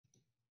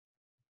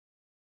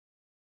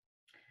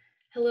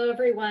Hello,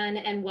 everyone,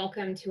 and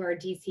welcome to our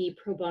DC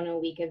Pro Bono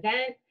Week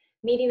event,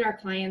 meeting our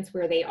clients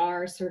where they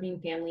are,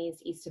 serving families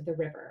east of the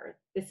river.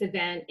 This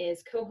event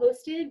is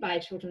co-hosted by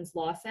Children's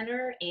Law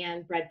Center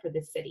and Bread for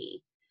the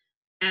City.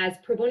 As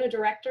Pro Bono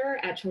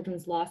Director at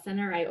Children's Law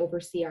Center, I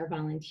oversee our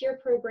volunteer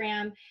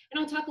program, and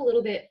I'll talk a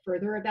little bit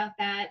further about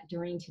that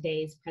during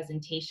today's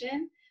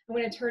presentation. I'm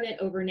going to turn it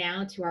over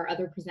now to our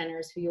other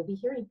presenters who you'll be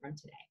hearing from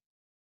today.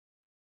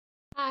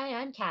 Hi,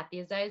 I'm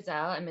Kathy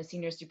Zeisel. I'm a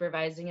senior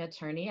supervising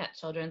attorney at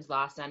Children's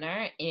Law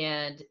Center,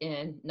 and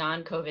in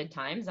non-COVID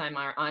times, I'm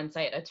our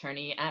on-site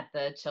attorney at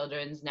the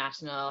Children's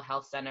National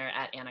Health Center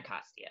at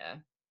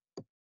Anacostia.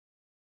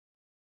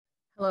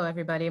 Hello,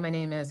 everybody. My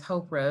name is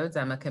Hope Rhodes.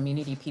 I'm a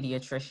community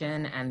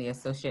pediatrician and the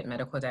associate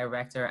medical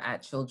director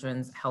at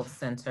Children's Health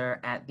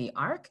Center at the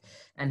ARC,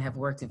 and have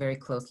worked very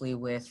closely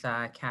with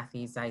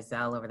Kathy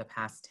Zeisel over the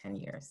past 10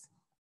 years.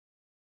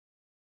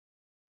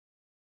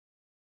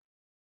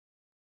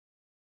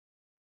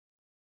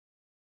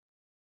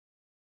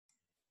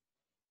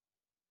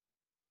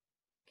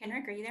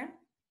 Kenrick, are you there?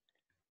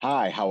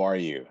 Hi, how are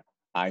you?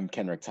 I'm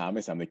Kenrick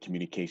Thomas. I'm the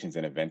Communications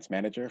and Events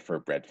Manager for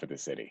Bread for the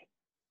City.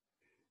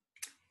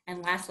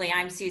 And lastly,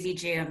 I'm Susie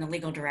Jew. I'm the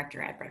Legal Director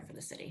at Bread for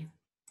the City.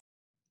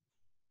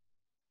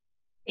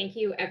 Thank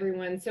you,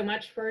 everyone, so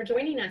much for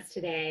joining us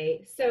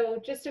today.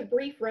 So just a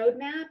brief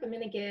roadmap. I'm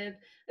going to give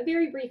a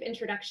very brief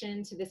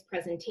introduction to this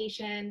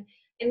presentation,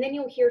 and then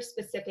you'll hear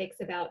specifics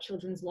about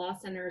Children's Law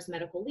Center's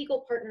medical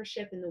legal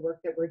partnership and the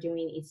work that we're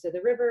doing east of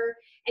the river.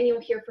 And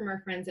you'll hear from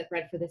our friends at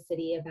Bread for the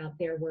City about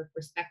their work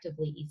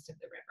respectively east of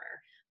the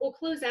river. We'll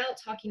close out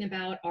talking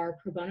about our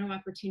pro bono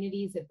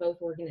opportunities at both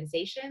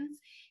organizations,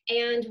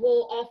 and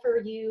we'll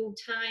offer you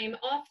time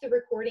off the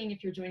recording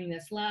if you're joining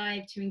us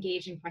live to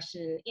engage in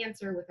question and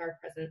answer with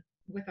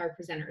our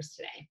presenters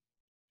today.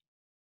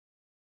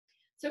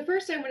 So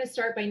first, I want to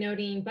start by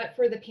noting, but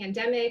for the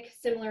pandemic,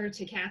 similar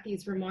to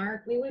Kathy's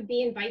remark, we would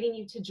be inviting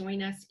you to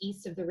join us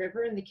east of the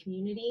river in the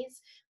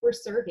communities we're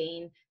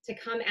serving, to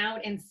come out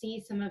and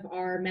see some of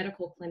our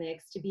medical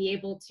clinics, to be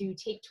able to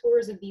take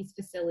tours of these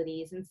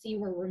facilities and see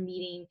where we're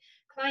meeting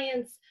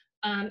clients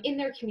in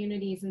their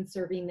communities and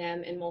serving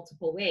them in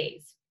multiple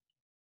ways.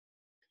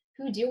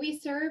 Who do we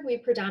serve? We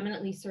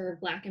predominantly serve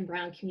Black and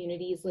Brown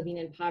communities living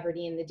in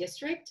poverty in the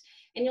district.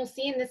 And you'll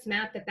see in this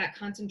map that that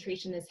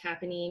concentration is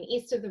happening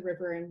east of the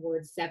river in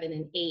wards 7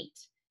 and 8.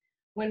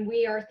 When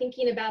we are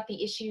thinking about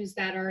the issues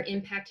that are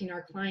impacting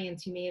our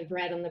clients, you may have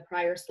read on the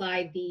prior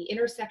slide, the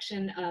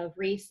intersection of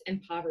race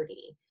and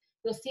poverty.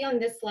 You'll see on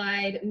this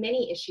slide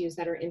many issues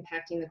that are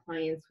impacting the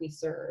clients we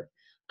serve.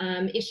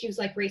 Issues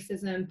like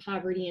racism,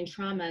 poverty, and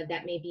trauma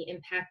that may be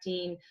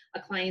impacting a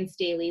client's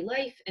daily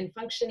life and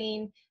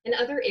functioning, and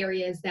other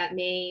areas that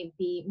may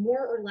be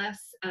more or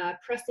less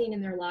pressing in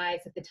their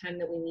lives at the time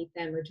that we meet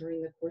them or during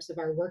the course of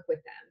our work with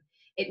them.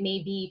 It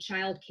may be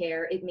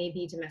childcare, it may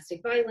be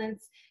domestic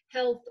violence,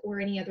 health, or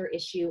any other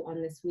issue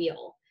on this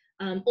wheel.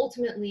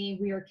 Ultimately,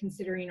 we are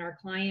considering our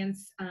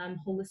clients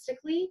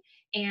holistically,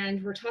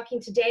 and we're talking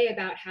today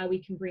about how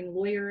we can bring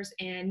lawyers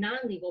and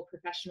non-legal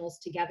professionals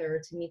together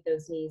to meet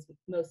those needs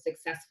most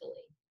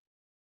successfully.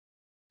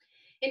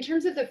 In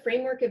terms of the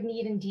framework of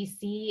need in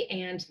DC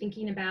and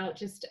thinking about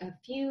just a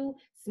few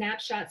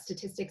snapshot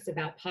statistics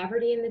about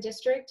poverty in the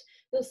district,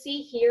 you'll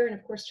see here, and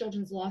of course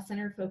Children's Law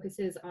Center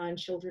focuses on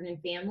children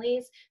and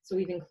families, so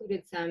we've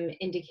included some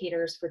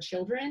indicators for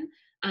children.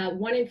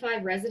 1 in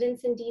 5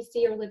 residents in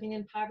DC are living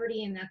in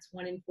poverty, and that's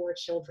 1 in 4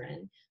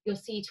 children. You'll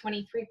see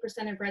 23%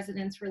 of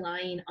residents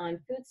relying on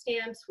food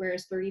stamps,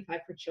 whereas 35%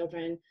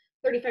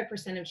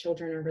 of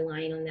children are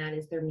relying on that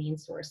as their main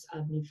source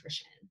of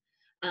nutrition.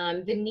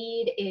 The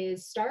need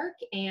is stark,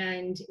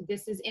 and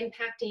this is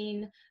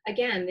impacting,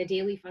 again, the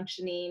daily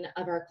functioning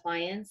of our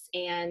clients,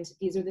 and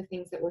these are the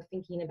things that we're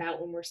thinking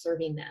about when we're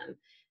serving them.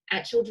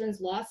 At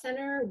Children's Law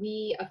Center,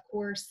 we, of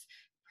course,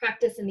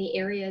 practice in the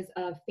areas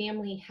of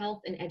family,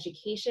 health, and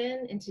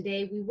education, and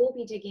today we will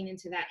be digging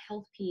into that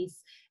health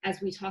piece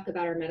as we talk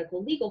about our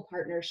medical legal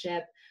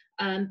partnership.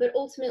 But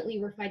ultimately,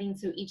 we're fighting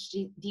so each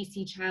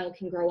DC child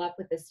can grow up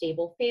with a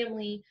stable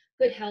family,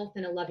 good health,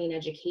 and a loving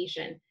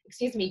education.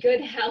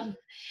 Good health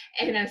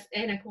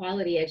and a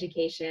quality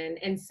education.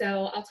 And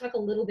so I'll talk a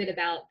little bit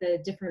about the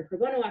different pro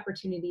bono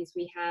opportunities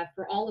we have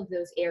for all of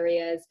those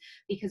areas,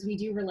 because we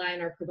do rely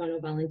on our pro bono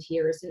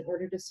volunteers in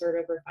order to serve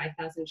over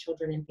 5,000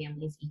 children and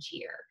families each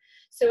year.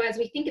 So as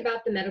we think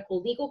about the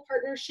medical legal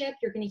partnership,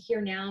 you're going to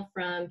hear now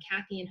from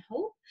Kathy and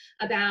Hope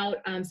about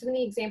some of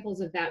the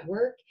examples of that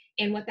work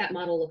and what that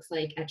model looks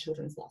like at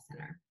Children's Law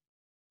Center.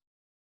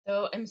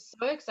 So I'm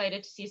so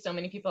excited to see so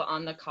many people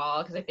on the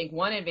call, because I think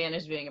one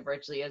advantage of doing it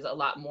virtually is a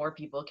lot more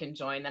people can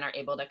join than are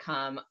able to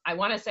come. I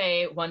want to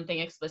say one thing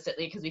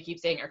explicitly, because we keep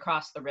saying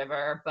across the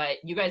river,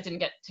 but you guys didn't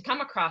get to come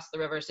across the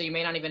river, so you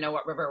may not even know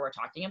what river we're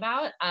talking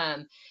about.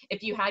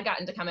 If you had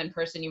gotten to come in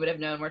person, you would have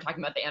known we're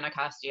talking about the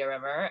Anacostia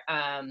River,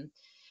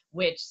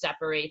 which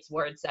separates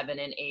Ward 7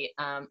 and 8.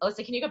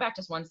 Alyssa, can you go back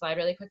just one slide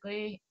really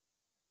quickly?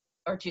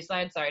 Or 2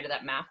 slides, sorry, to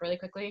that map really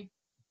quickly?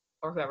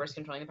 Or whoever's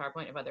controlling the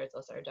PowerPoint, whether it's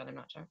Alyssa or Jen, I'm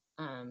not sure.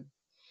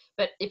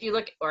 But if you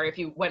look, or if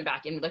you went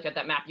back and looked at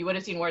that map, you would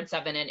have seen Ward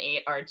 7 and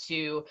 8 are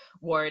 2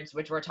 wards,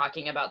 which we're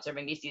talking about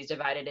serving DCs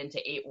divided into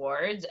 8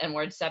 wards. And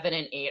Ward 7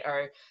 and 8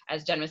 are,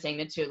 as Jen was saying,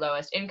 the 2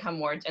 lowest income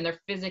wards, and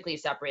they're physically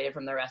separated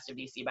from the rest of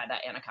DC by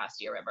that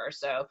Anacostia River.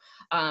 So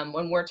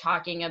when we're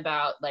talking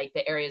about like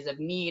the areas of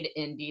need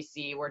in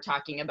DC, we're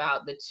talking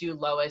about the 2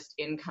 lowest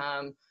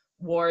income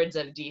wards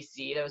of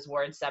DC, those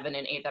wards 7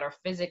 and 8 that are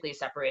physically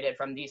separated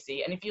from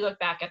DC. And if you look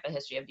back at the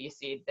history of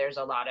DC, there's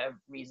a lot of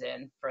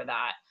reason for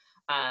that.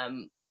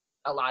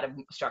 A lot of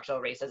structural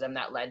racism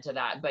that led to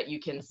that. But you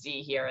can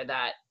see here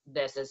that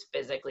this is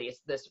physically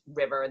this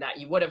river that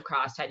you would have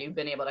crossed had you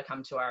been able to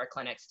come to our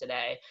clinics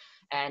today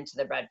and to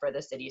the Bread for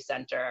the City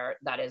Center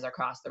that is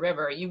across the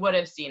river. You would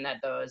have seen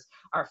that those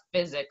are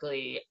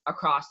physically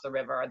across the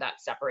river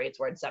that separates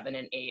Ward 7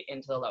 and 8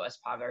 into the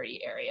lowest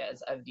poverty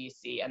areas of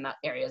DC and the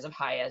areas of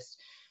highest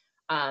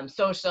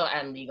social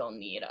and legal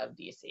need of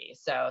DC.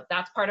 So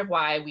that's part of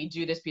why we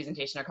do this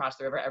presentation across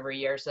the river every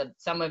year. So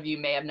some of you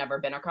may have never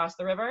been across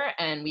the river,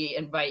 and we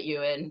invite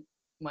you in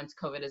once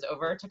COVID is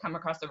over to come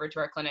across the river to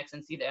our clinics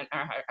and see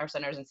our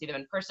centers and see them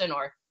in person,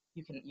 or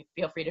you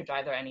feel free to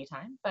drive there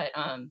anytime. But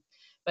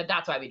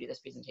that's why we do this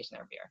presentation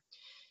every year.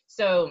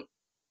 So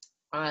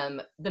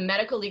the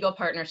medical legal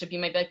partnership, you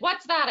might be like,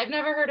 what's that? I've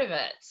never heard of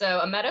it. So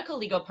a medical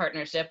legal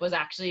partnership was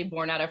actually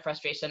born out of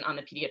frustration on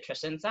the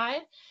pediatrician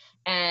side.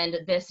 And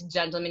this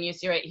gentleman you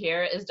see right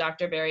here is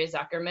Dr. Barry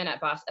Zuckerman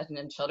at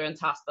Boston Children's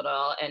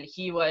Hospital. And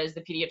he was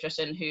the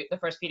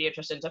first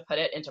pediatrician to put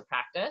it into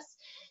practice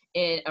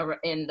in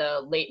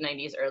the late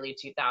 90s, early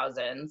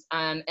 2000s.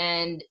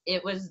 And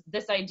it was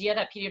this idea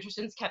that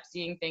pediatricians kept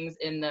seeing things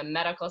in the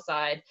medical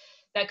side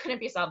that couldn't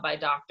be solved by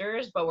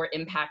doctors, but were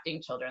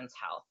impacting children's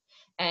health.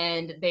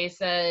 And they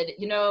said,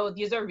 you know,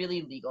 these are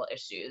really legal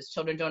issues.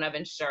 Children don't have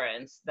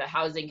insurance. The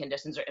housing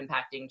conditions are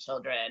impacting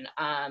children.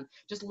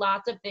 Just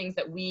lots of things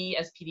that we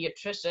as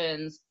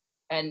pediatricians,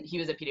 and he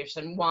was a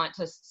pediatrician, want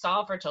to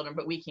solve for children,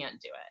 but we can't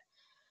do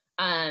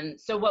it.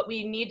 So what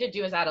we need to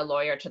do is add a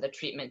lawyer to the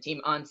treatment team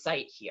on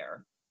site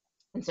here.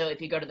 And so if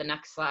you go to the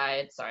next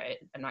slide, sorry,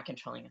 I'm not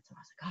controlling it. So I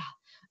was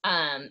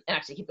like, and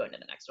actually keep going to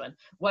the next one.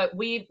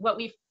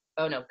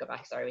 Oh no, go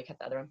back. Sorry, we cut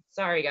the other one.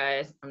 Sorry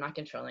guys, I'm not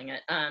controlling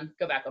it.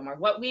 Go back one more.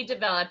 What we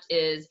developed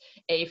is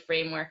a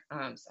framework.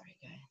 Sorry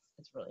guys,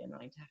 it's really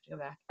annoying to have to go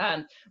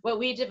back. What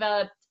we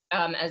developed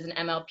as an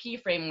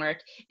MLP framework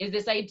is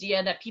this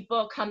idea that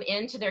people come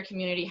into their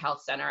community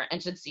health center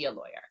and should see a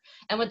lawyer.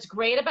 And what's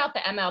great about the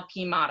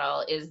MLP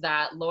model is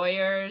that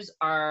lawyers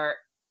are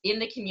in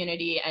the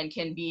community and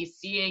can be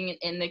seeing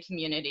in the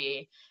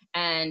community,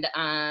 and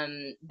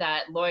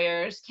that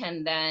lawyers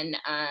can then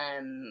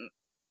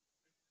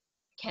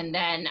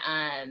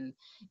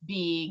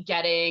be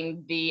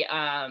getting the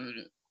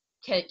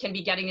can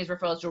be getting these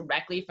referrals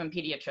directly from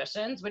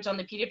pediatricians, which on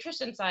the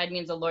pediatrician side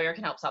means a lawyer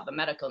can help solve the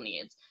medical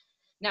needs.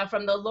 Now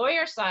from the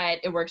lawyer side,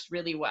 it works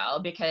really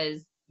well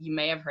because you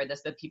may have heard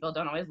this, but people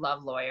don't always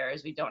love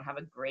lawyers. We don't have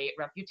a great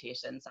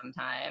reputation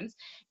sometimes.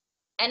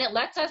 And it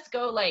lets us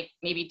go like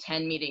maybe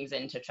 10 meetings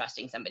into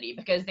trusting somebody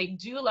because they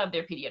do love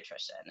their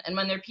pediatrician. And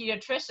when their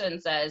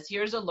pediatrician says,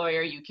 here's a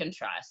lawyer you can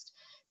trust,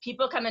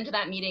 people come into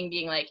that meeting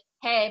being like,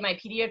 hey, my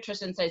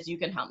pediatrician says you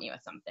can help me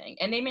with something.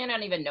 And they may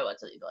not even know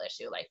it's a legal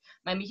issue. Like,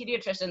 my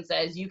pediatrician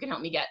says you can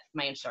help me get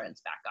my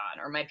insurance back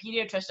on, or my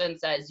pediatrician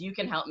says you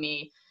can help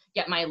me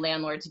get my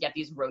landlord to get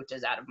these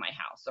roaches out of my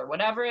house, or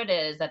whatever it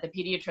is that the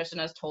pediatrician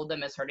has told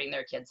them is hurting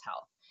their kid's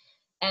health.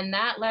 And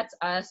that lets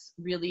us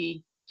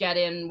really get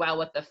in well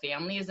with the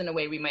families in a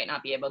way we might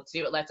not be able to.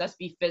 It lets us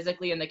be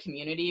physically in the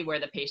community where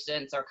the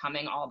patients are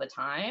coming all the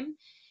time.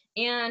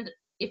 And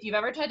if you've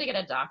ever tried to get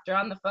a doctor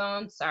on the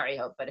phone, sorry,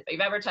 Hope, but if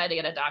you've ever tried to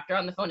get a doctor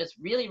on the phone, it's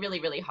really,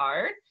 really, really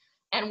hard.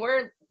 And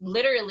we're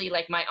literally,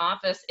 like, my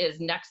office is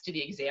next to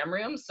the exam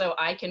room. So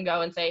I can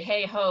go and say,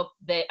 hey, Hope,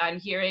 I'm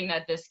hearing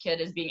that this kid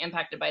is being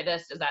impacted by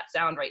this. Does that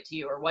sound right to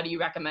you? Or what do you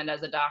recommend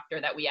as a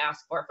doctor that we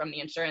ask for from the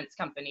insurance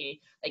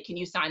company? Like, can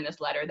you sign this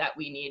letter that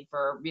we need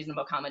for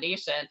reasonable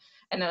accommodation?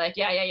 And they're like,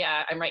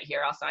 yeah, I'm right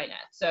here. I'll sign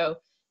it. So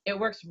it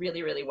works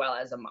really, really well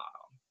as a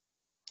model.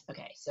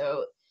 Okay,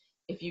 so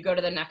if you go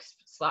to the next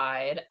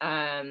slide,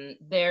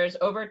 there's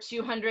over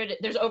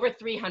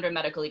 300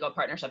 medical legal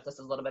partnerships. This is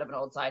a little bit of an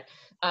old slide,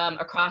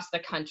 across the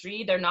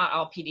country. They're not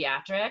all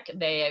pediatric.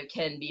 They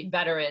can be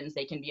veterans,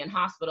 they can be in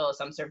hospitals,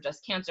 some serve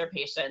just cancer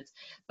patients,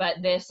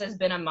 but this has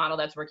been a model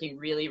that's working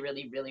really,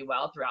 really, really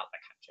well throughout the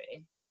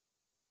country.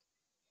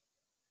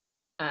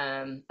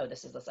 Oh,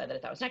 this is the slide that I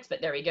thought was next, but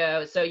there we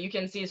go. So you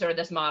can see sort of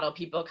this model.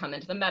 People come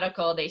into the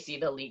medical, they see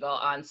the legal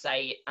on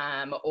site,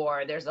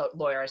 or there's a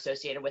lawyer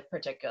associated with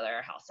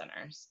particular health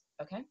centers.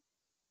 Okay.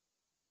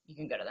 You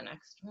can go to the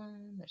next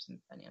one. There's some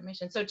funny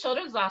animation. So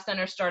Children's Law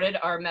Center started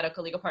our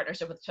medical legal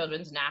partnership with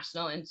Children's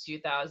National in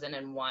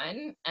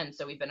 2001. And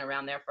so we've been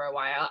around there for a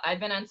while. I've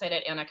been on site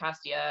at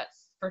Anacostia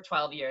for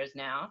 12 years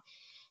now.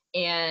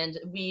 And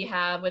we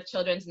have, with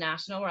Children's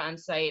National, we're on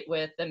site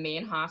with the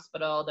main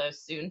hospital,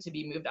 those soon to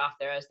be moved off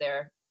there as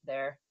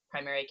their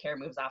primary care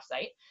moves off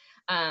site.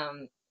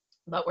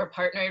 but we're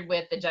partnered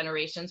with the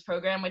Generations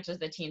program, which is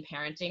the teen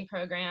parenting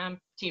program,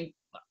 teen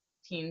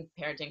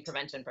parenting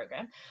prevention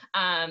program,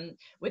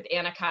 with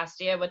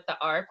Anacostia, with the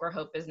ARC, where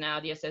Hope is now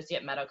the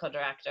associate medical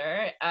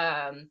director,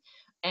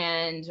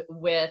 and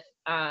with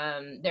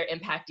their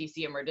Impact DC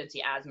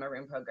emergency asthma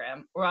room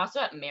program. We're also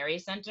at Mary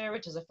Center,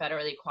 which is a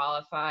federally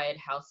qualified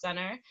health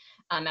center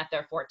at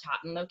their Fort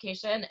Totten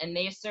location, and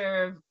they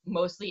serve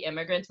mostly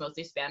immigrants,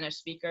 mostly Spanish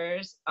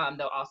speakers,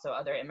 though also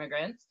other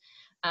immigrants.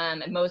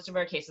 And most of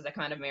our cases that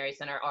come out of Mary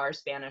Center are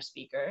Spanish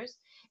speakers.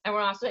 And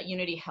we're also at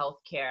Unity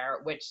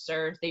Healthcare, which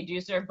they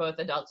do serve both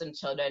adults and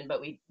children, but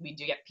we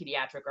do get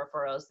pediatric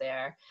referrals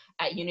there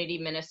at Unity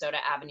Minnesota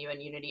Avenue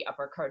and Unity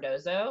Upper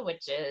Cardozo,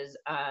 which is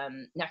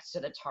next to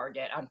the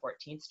Target on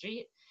 14th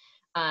Street.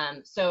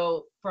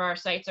 So for our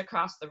sites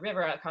across the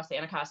river, across the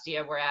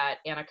Anacostia, we're at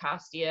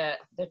Anacostia,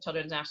 the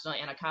Children's National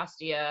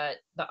Anacostia,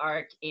 the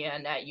ARC,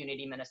 and at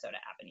Unity Minnesota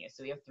Avenue.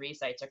 So we have 3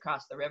 sites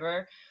across the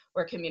river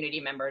where community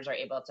members are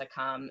able to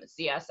come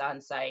see us on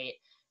site,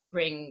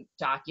 bring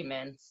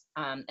documents,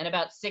 and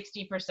about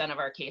 60% of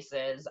our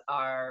cases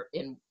are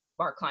in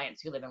our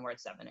clients who live in Ward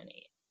 7 and 8.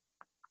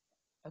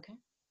 Okay.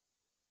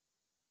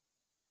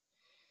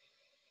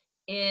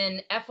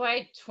 In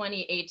FY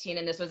 2018,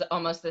 and this was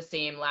almost the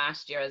same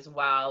last year as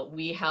well,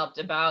 we helped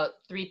about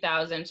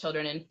 3,000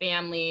 children and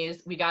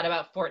families. We got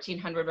about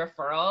 1,400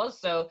 referrals.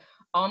 So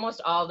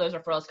almost all of those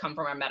referrals come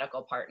from our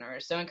medical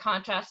partners. So in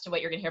contrast to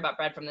what you're gonna hear about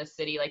Bread from the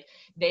City, like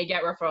they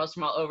get referrals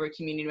from all over,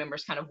 community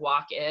members kind of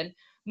walk in.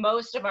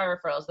 Most of our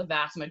referrals, the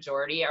vast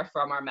majority, are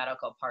from our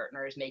medical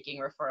partners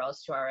making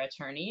referrals to our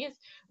attorneys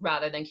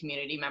rather than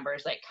community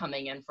members like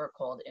coming in for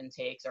cold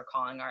intakes or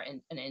calling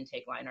an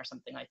intake line or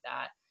something like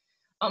that.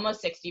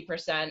 Almost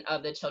 60%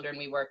 of the children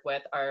we work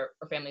with or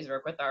families we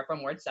work with are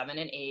from Ward 7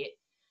 and 8.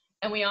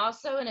 And we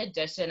also, in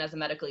addition, as a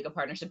medical legal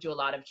partnership, do a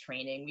lot of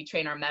training. We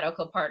train our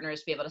medical partners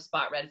to be able to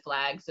spot red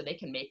flags so they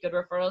can make good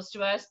referrals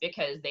to us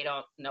because they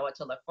don't know what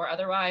to look for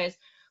otherwise.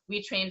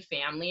 We train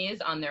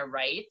families on their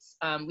rights.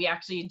 We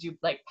actually do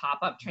like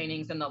pop-up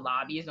trainings in the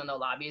lobbies when the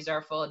lobbies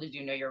are full to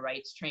do know your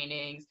rights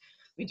trainings.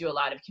 We do a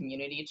lot of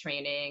community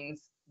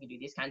trainings. We do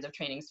these kinds of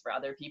trainings for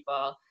other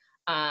people.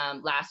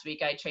 Last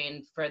week I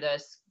trained for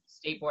the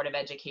State Board of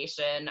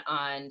Education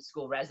on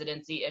school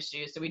residency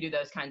issues. So we do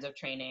those kinds of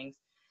trainings.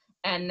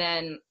 And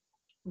then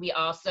we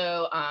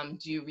also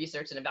do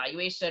research and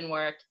evaluation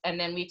work. And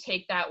then we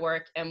take that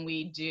work and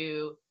we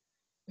do,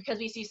 because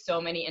we see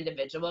so many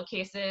individual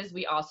cases,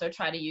 we also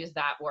try to use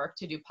that work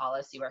to do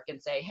policy work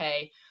and say,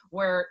 hey,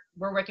 we're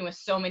working with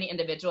so many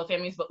individual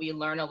families, but we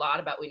learn a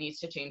lot about what needs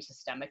to change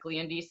systemically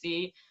in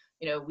DC.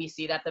 You know, we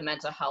see that the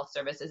mental health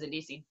services in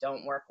DC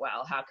don't work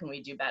well. How can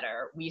we do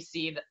better? We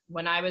see that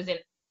when I was in,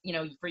 you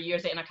know, for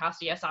years at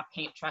Anacostia, I saw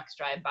paint trucks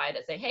drive by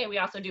that say, hey, we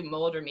also do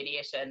mold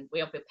remediation.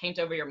 We'll paint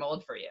over your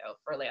mold for you,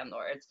 for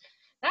landlords.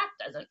 That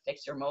doesn't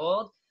fix your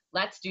mold.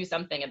 Let's do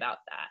something about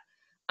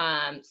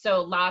that. So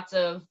lots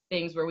of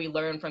things where we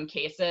learn from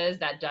cases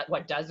that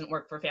what doesn't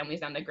work for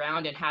families on the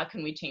ground and how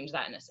can we change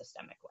that in a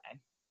systemic way.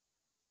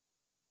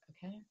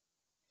 Okay.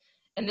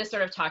 And this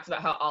sort of talks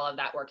about how all of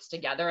that works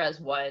together as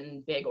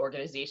one big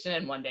organization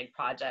and one big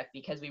project,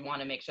 because we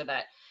want to make sure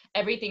that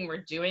everything we're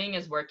doing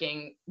is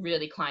working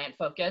really client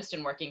focused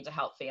and working to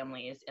help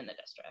families in the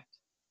district.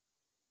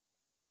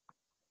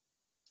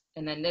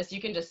 And then this,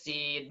 you can just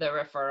see the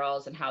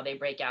referrals and how they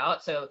break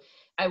out. So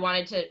we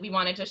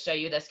wanted to show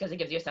you this because it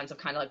gives you a sense of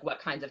kind of like what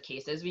kinds of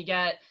cases we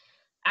get.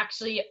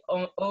 Actually,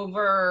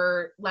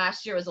 over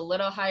last year was a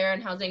little higher in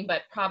housing,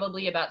 but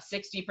probably about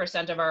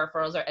 60% of our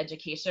referrals are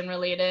education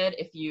related.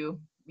 If you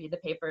read the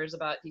papers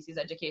about DC's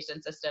education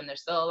system,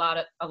 there's still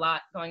a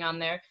lot going on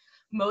there.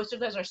 Most of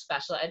those are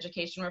special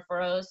education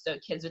referrals, so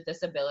kids with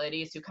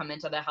disabilities who come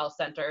into the health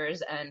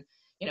centers and,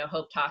 you know,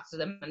 Hope talks to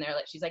them and they're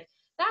like, she's like,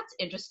 that's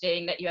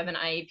interesting that you have an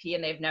IEP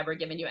and they've never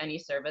given you any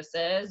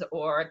services,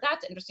 or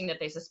that's interesting that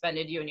they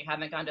suspended you and you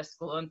haven't gone to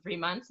school in 3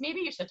 months. Maybe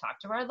you should talk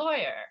to our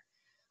lawyer.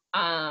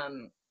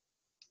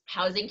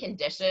 Housing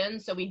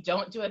conditions. So we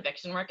don't do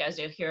eviction work, as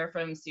you'll hear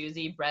from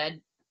Susie.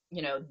 Bread,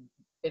 you know,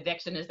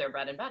 eviction is their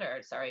bread and butter.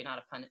 Sorry, not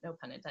a pun, no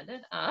pun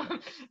intended.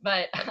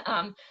 But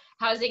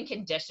housing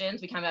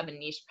conditions, we kind of have a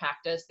niche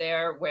practice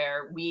there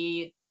where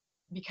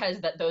because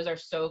those are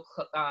so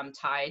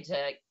tied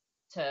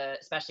to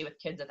especially with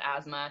kids with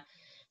asthma,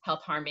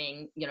 health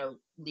harming, you know,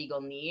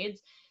 legal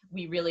needs.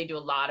 We really do a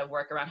lot of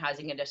work around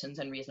housing conditions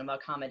and reasonable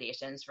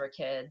accommodations for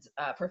kids,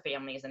 for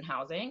families in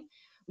housing.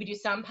 We do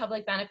some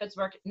public benefits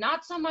work,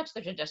 not so much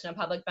the traditional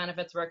public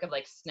benefits work of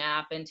like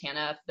SNAP and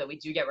TANF, though we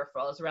do get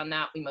referrals around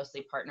that. We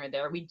mostly partner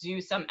there. We do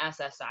some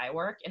SSI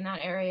work in that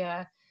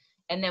area.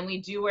 And then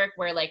we do work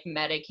where like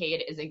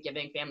Medicaid isn't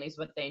giving families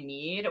what they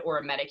need,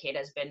 or Medicaid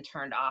has been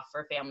turned off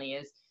for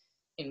families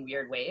in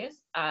weird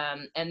ways.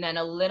 And then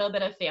a little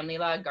bit of family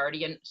law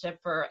guardianship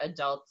for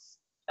adults,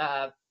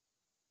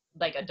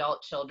 like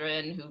adult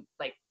children who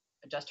like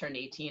just turned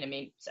 18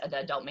 and the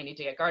adult may need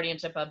to get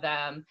guardianship of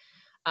them.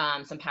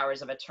 Some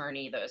powers of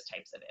attorney, those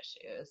types of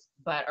issues.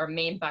 But our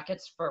main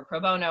buckets for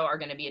pro bono are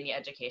going to be in the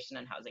education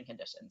and housing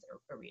conditions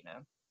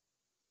arena.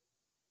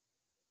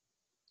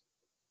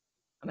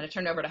 I'm going to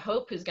turn it over to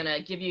Hope, who's going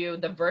to give you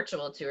the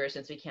virtual tour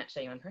since we can't show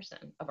you in person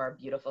of our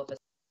beautiful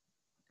facility.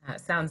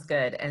 Sounds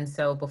good. And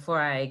so before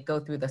I go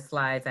through the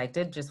slides, I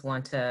did just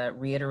want to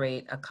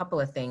reiterate a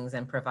couple of things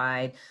and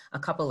provide a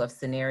couple of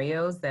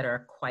scenarios that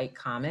are quite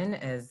common,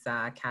 as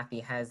Kathy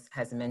has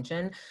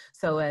mentioned.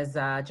 So as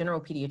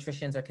general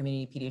pediatricians or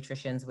community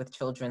pediatricians with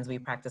children's, we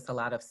practice a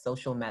lot of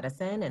social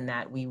medicine, and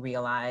that we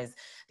realize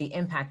the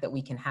impact that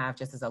we can have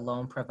just as a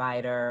lone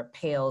provider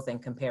pales in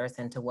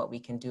comparison to what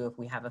we can do if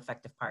we have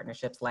effective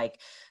partnerships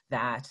like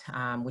that,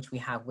 which we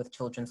have with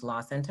Children's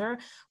Law Center.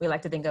 We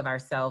like to think of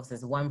ourselves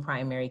as one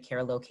primary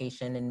care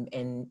location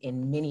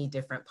in many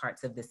different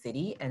parts of the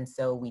city. And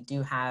so we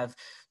do have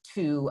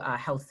 2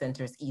 health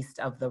centers east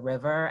of the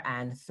river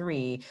and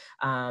 3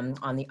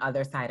 on the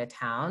other side of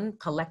town.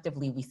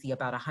 Collectively, we see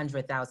about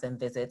 100,000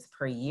 visits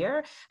per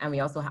year. And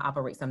we also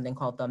operate something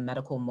called the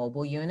Medical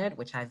Mobile Unit,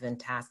 which I've been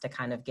tasked to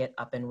kind of get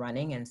up and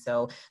running. And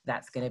so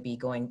that's going to be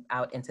going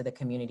out into the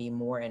community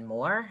more and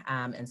more.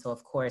 And so,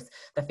 of course,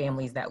 the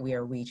families that we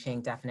are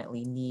reaching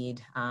definitely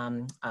need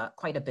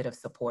quite a bit of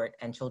support,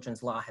 and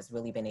Children's Law has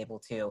really been able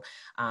to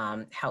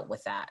help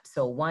with that.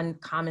 So one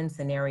common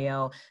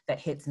scenario that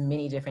hits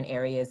many different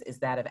areas is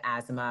that of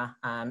asthma.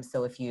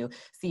 So if you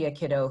see a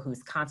kiddo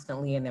who's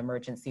constantly in the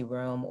emergency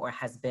room or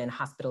has been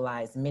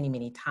hospitalized many,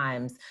 many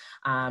times,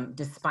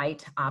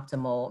 despite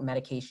optimal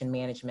medication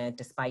management,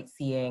 despite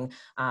seeing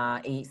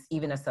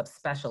even a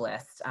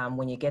subspecialist,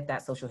 when you get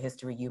that social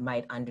history, you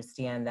might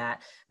understand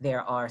that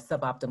there are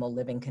suboptimal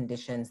living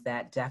conditions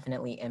that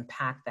definitely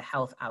impact the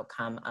health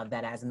outcome of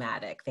that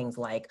asthmatic. Things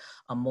like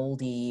a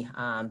moldy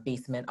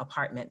basement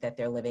apartment that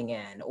they're living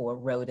in, or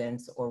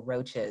rodents or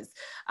roaches.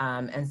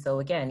 And so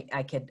again,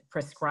 I could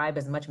prescribe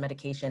as much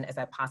medication as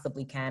I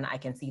possibly can. I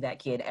can see that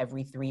kid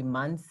every 3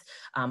 months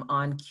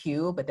on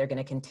cue, but they're going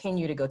to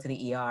continue to go to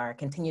the ER,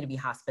 continue to be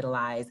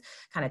hospitalized,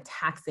 kind of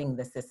taxing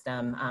the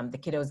system. The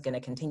kiddo is going to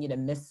continue to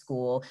miss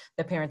school.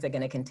 The parents are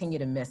going to continue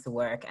to miss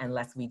work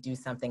unless we do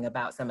something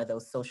about some of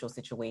those social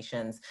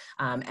situations.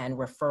 And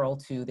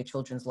referral to the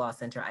Children's Law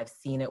Center, I've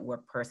seen it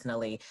work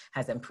personally,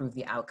 has improved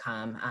the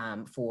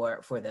outcome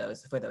for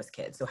those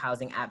kids. So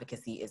housing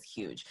advocacy is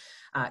huge.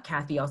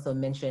 Kathy also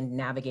mentioned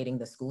navigating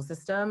the school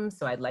system.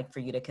 So I'd like for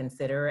you to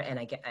consider, and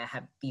I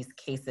have these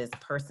cases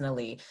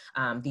personally,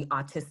 the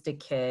autistic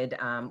kid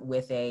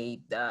with a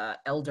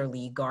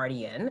elderly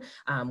guardian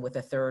with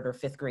a 3rd or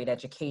 5th grade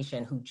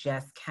education who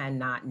just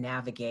cannot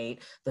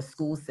navigate the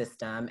school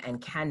system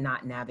and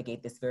cannot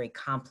navigate this very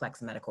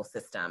complex medical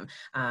system.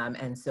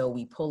 And so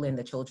we pull in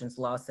the Children's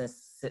Law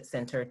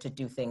Center to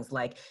do things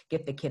like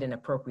get the kid an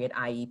appropriate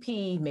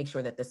IEP, make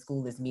sure that the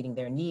school is meeting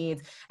their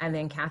needs. And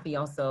then Kathy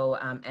also,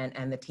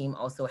 and the team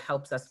also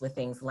helps us with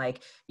things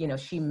like,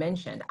 she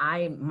mentioned,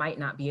 I might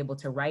not be able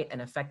to write an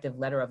effective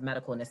letter of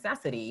medical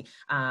necessity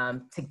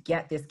to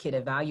get this kid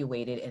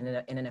evaluated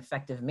in an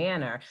effective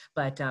manner,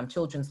 but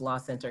Children's Law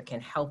Center can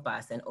help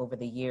us. And over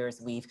the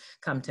years, we've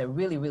come to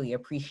really, really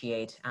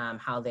appreciate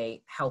how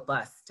they help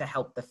us to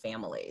help the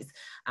families.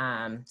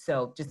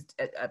 So just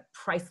a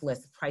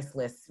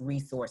priceless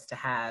resource to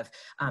have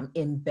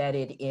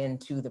embedded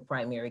into the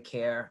primary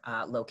care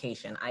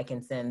location. I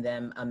can send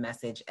them a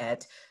message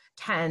at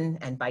 10,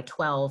 and by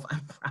 12,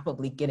 I'm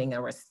probably getting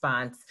a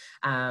response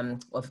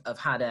of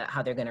how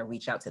they're going to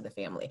reach out to the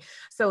family.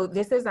 So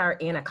this is our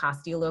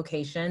Anacostia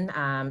location.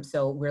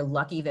 So we're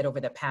lucky that over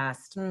the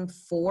past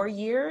 4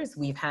 years,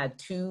 we've had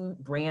 2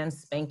 brand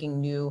spanking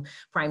new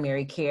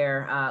primary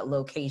care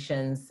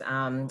locations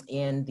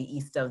in the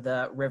east of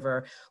the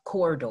river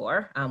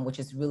corridor, which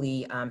has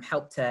really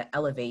helped to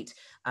elevate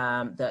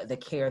the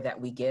care that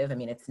we give. I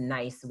mean, it's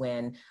nice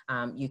when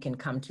you can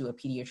come to a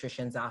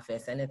pediatrician's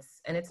office and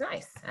it's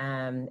nice.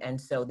 And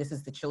so this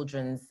is the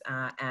children's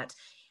at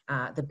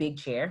the Big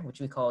Chair, which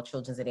we call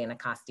Children's at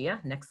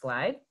Anacostia. Next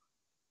slide.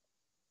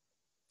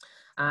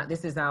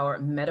 This is our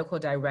medical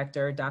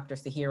director, Dr.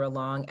 Sahira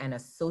Long, and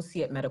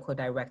associate medical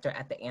director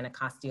at the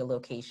Anacostia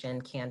location,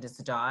 Candace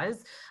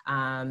Dawes.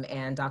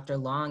 And Dr.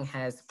 Long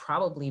has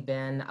probably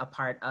been a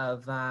part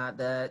of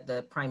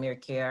the primary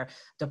care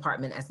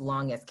department as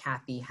long as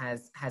Kathy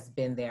has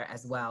been there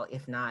as well,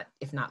 if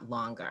not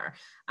longer.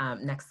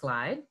 Next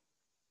slide.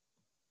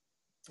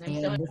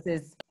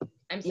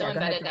 I'm so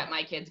embedded that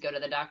my kids go to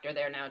the doctor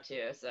there now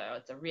too. So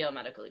it's a real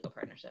medical legal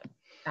partnership.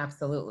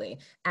 Absolutely.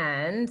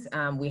 And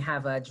we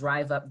have a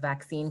drive-up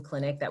vaccine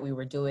clinic that we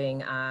were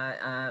doing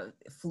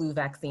flu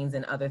vaccines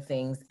and other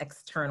things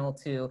external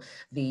to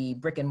the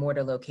brick and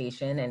mortar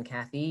location. And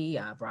Kathy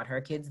brought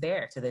her kids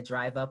there to the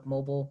drive-up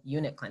mobile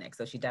unit clinic.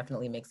 So she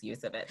definitely makes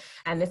use of it.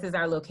 And this is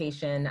our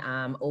location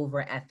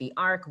over at the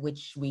ARC,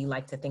 which we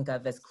like to think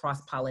of as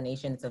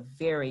cross-pollination. It's a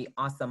very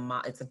awesome,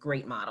 it's a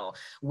great model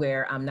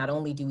where not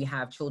only do we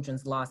have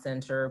Children's Law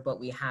Center, but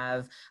we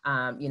have,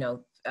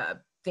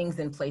 things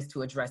in place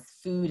to address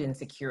food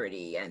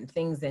insecurity and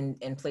things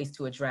in place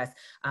to address,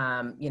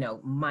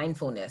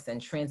 mindfulness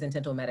and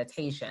transcendental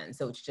meditation.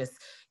 So it's just,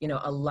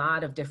 a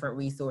lot of different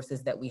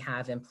resources that we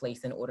have in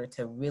place in order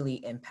to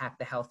really impact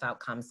the health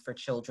outcomes for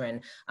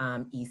children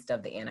east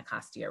of the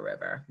Anacostia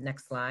River.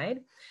 Next slide.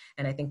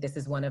 And I think this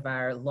is one of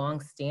our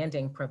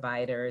longstanding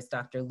providers,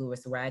 Dr.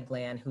 Louis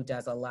Ragland, who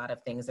does a lot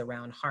of things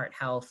around heart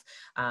health,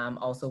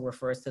 also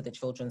refers to the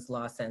Children's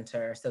Law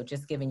Center. So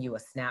just giving you a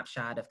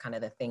snapshot of kind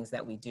of the things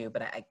that we do,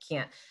 but I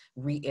can't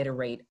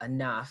reiterate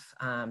enough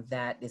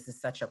that this is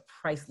such a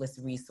priceless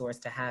resource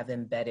to have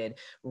embedded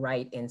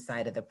right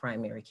inside of the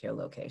primary care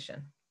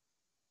location.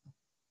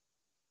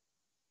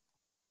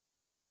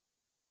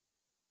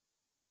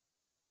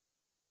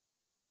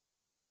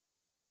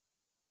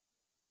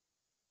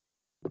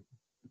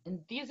 And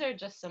these are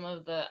just some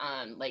of the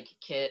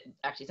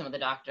some of the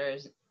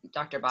doctors.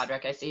 Dr.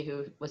 Bodrick, I see,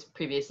 who was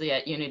previously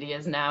at Unity,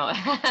 is now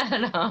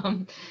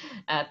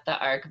at the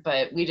ARC,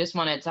 but we just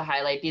wanted to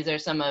highlight, these are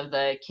some of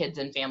the kids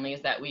and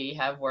families that we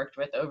have worked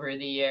with over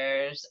the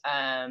years.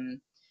 And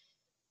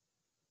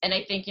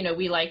I think,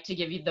 we like to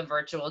give you the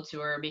virtual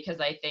tour because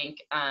I think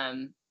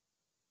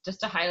just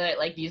to highlight,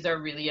 like, these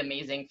are really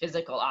amazing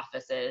physical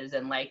offices,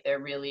 and like they're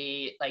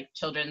really, like,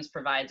 Children's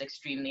provides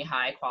extremely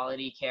high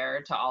quality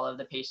care to all of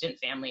the patient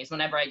families.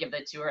 Whenever I give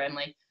the tour, I'm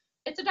like,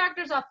 it's a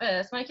doctor's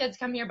office, my kids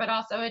come here, but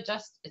also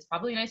it's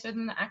probably nicer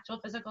than the actual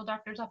physical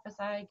doctor's office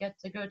I get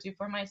to go to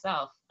for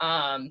myself.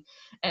 And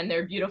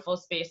they're beautiful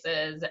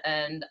spaces,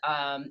 and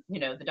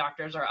the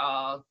doctors are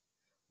all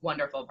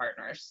wonderful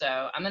partners.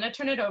 So I'm going to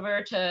turn it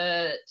over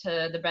to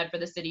the Bread for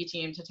the City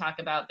team to talk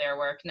about their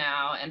work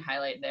now and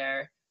highlight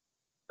their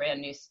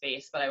brand new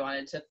space. But I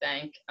wanted to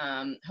thank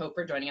Hope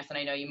for joining us, and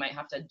I know you might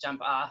have to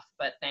jump off,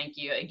 but thank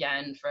you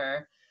again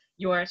for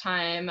your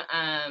time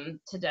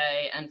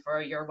today and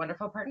for your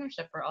wonderful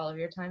partnership for all of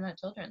your time at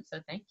Children's. So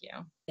thank you.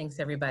 Thanks,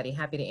 everybody.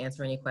 Happy to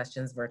answer any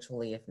questions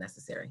virtually if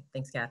necessary.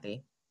 Thanks,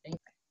 Kathy. Thanks.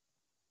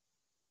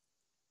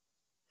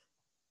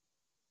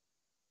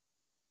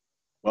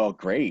 Well,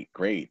 great.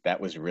 That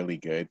was really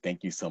good.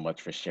 Thank you so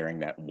much for sharing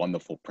that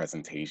wonderful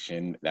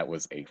presentation. That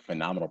was a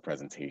phenomenal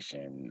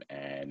presentation.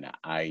 And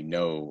I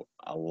know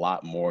a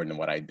lot more than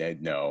what I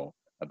did know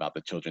about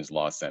the Children's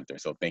Law Center.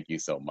 So thank you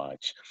so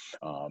much.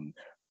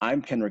 I'm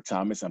Kenrick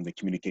Thomas. I'm the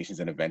Communications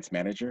and Events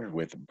Manager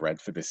with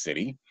Bread for the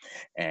City.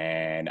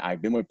 And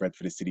I've been with Bread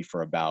for the City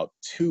for about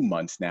 2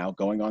 months now,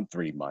 going on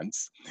 3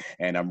 months.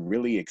 And I'm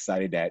really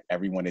excited that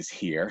everyone is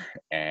here.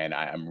 And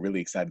I'm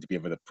really excited to be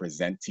able to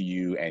present to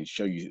you and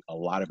show you a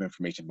lot of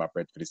information about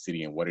Bread for the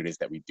City and what it is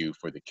that we do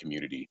for the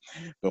community.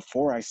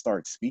 Before I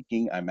start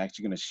speaking, I'm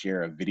actually going to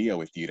share a video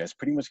with you that's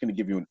pretty much going to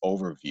give you an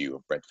overview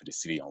of Bread for the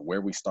City on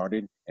where we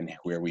started and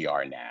where we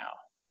are now.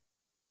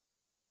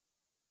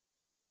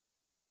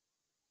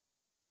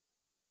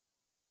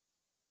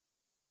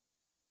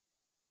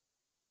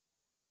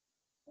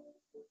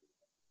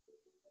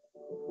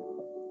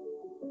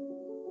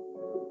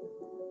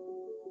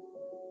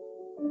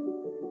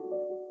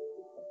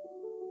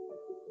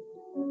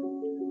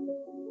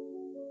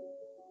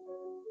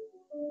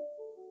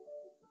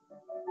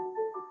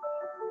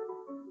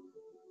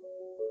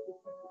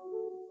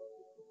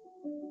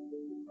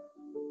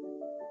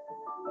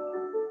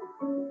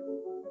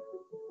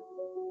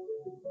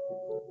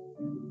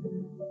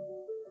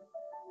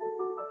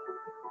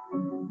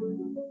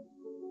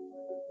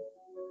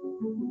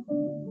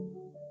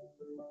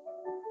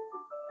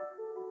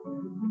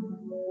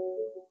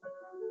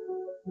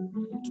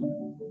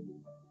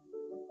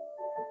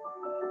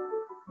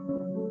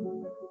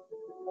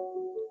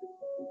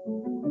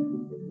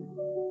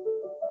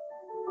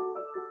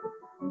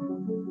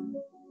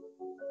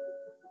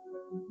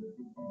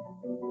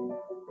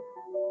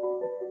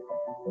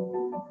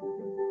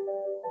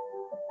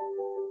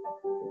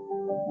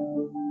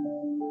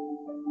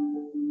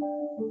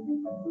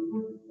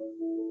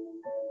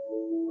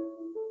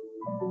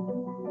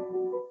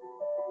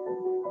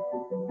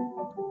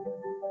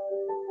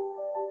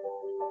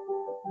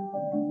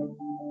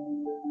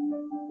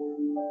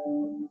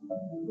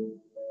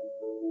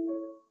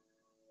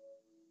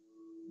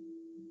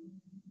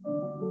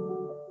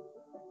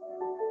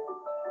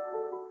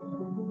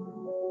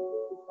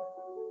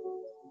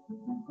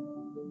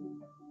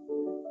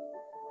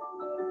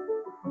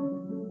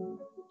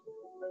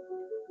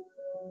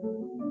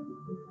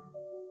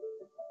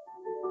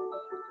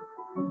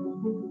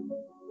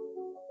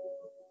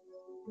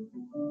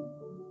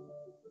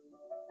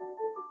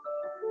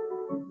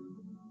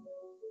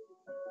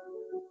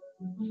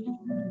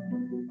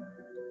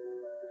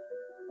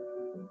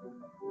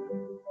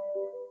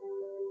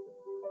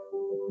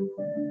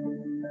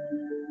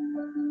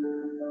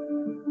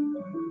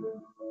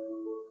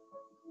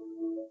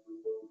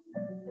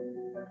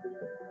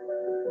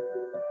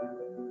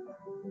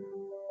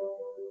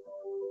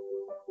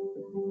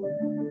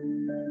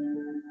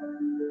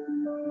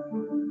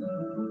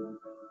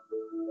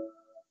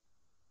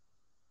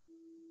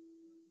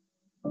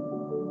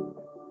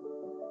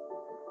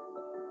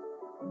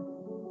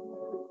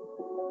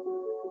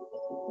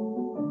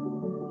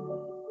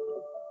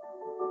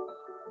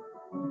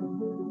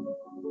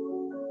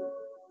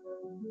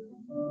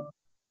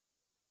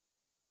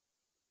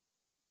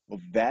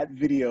 that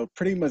video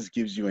pretty much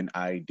gives you an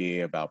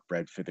idea about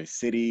Bread for the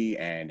City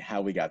and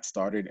how we got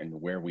started and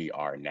where we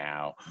are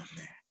now.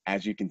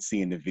 As you can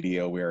see in the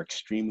video, we're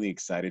extremely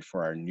excited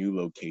for our new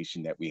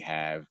location that we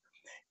have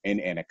in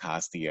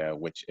Anacostia,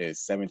 which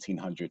is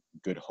 1700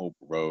 Good Hope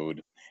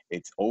Road.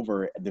 It's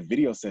over, the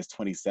video says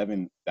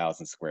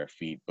 27,000 square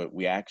feet, but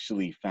we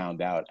actually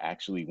found out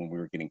when we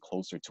were getting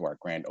closer to our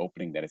grand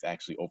opening that it's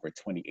actually over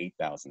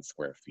 28,000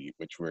 square feet,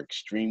 which we're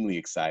extremely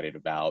excited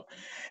about.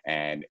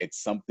 And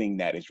it's something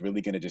that is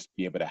really gonna just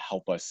be able to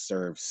help us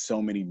serve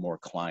so many more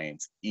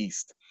clients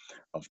east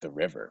of the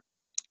river.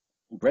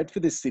 Bread for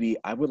the City,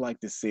 I would like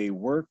to say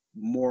we're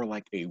more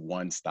like a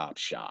one-stop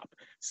shop.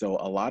 So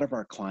a lot of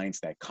our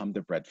clients that come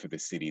to Bread for the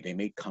City, they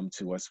may come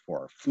to us for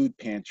our food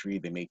pantry,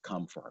 they may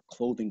come for our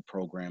clothing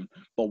program,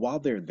 but while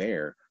they're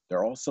there,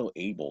 they're also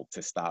able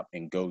to stop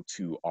and go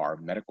to our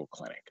medical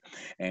clinic.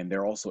 And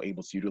they're also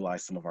able to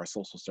utilize some of our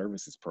social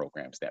services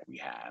programs that we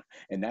have.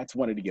 And that's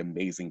one of the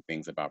amazing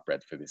things about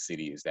Bread for the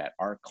City is that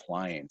our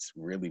clients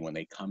really, when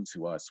they come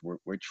to us,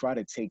 we're trying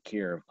to take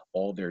care of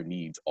all their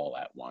needs all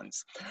at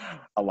once.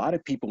 A lot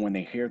of people, when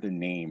they hear the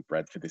name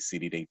Bread for the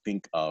City, they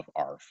think of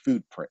our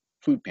food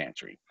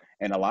pantry.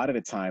 And a lot of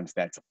the times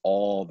that's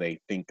all they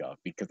think of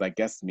because I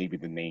guess maybe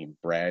the name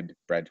bread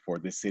for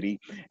the city.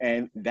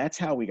 And that's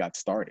how we got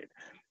started.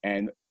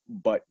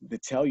 But to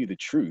tell you the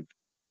truth,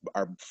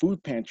 our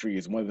food pantry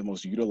is one of the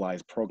most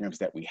utilized programs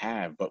that we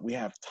have, but we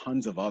have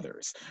tons of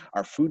others.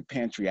 Our food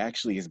pantry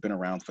actually has been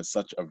around for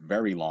such a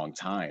very long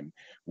time.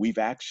 We've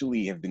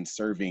actually have been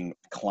serving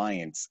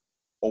clients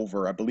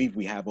I believe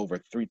we have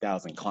over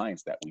 3,000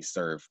 clients that we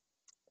serve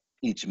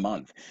each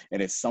month.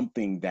 And it's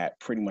something that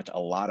pretty much a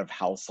lot of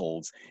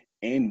households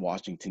in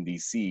Washington,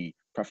 D.C.,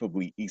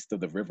 preferably east of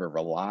the river,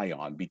 rely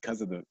on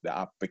because of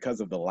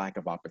the lack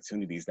of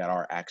opportunities that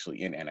are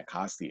actually in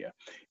Anacostia.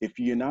 If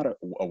you're not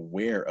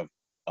aware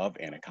of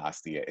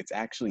Anacostia, it's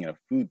actually in a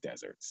food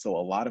desert. So a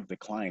lot of the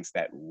clients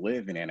that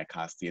live in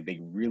Anacostia,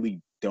 they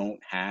really don't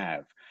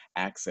have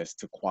access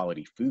to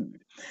quality food.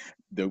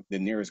 The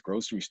nearest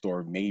grocery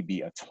store may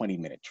be a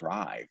 20-minute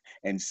drive.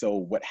 And so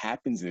what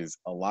happens is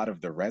a lot of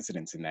the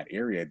residents in that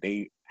area,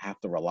 they have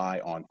to rely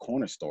on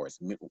corner stores,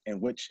 and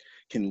which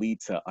can lead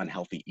to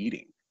unhealthy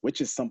eating, which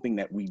is something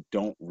that we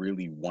don't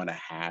really want to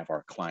have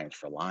our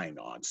clients relying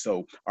on.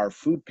 So our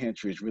food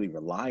pantry is really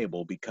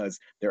reliable because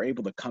they're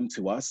able to come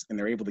to us and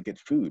they're able to get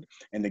food.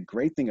 And the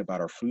great thing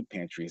about our food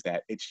pantry is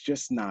that it's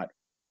just not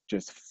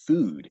just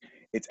food,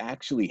 it's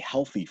actually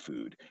healthy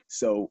food.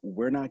 So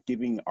we're not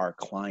giving our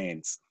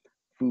clients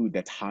food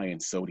that's high in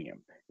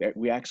sodium.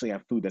 We actually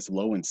have food that's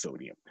low in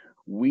sodium.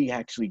 We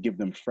actually give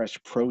them fresh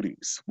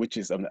produce, which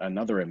is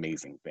another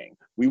amazing thing.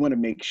 We want to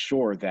make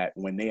sure that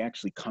when they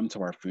actually come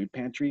to our food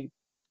pantry,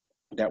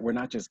 that we're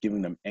not just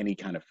giving them any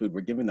kind of food,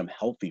 we're giving them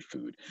healthy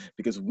food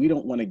because we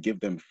don't want to give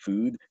them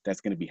food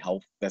that's going to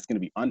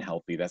be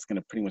unhealthy, that's going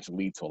to pretty much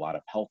lead to a lot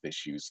of health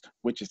issues,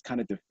 which is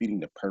kind of defeating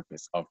the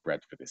purpose of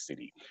Bread for the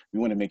City. We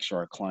want to make sure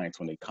our clients,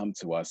 when they come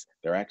to us,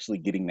 they're actually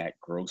getting that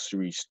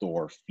grocery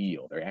store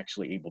feel. They're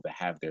actually able to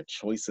have their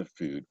choice of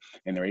food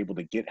and they're able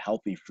to get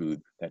healthy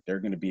food that they're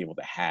going to be able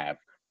to have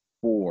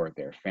for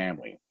their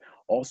family.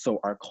 Also,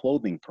 our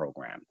clothing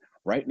program.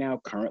 Right now,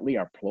 currently,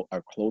 our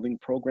clothing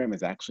program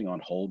is actually on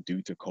hold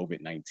due to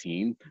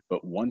COVID-19,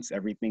 but once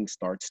everything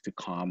starts to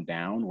calm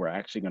down, we're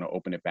actually going to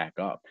open it back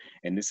up.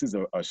 And this is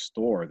a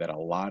store that a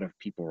lot of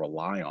people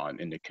rely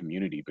on in the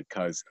community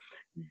because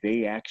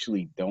they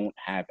actually don't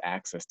have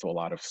access to a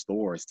lot of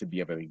stores to be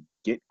able to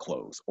get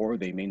clothes, or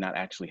they may not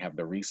actually have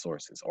the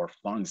resources or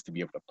funds to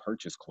be able to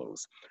purchase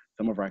clothes.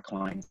 Some of our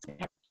clients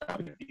have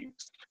job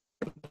interviews,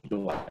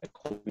 utilize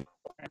clothing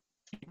program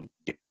to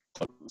get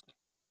clothes.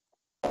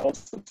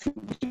 Also, too,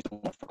 we just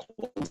don't offer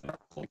clothes in our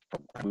clothing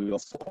program. We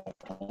also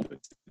offer home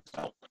goods as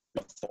well.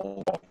 We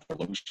also offer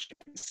lotion,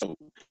 soap,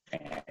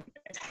 and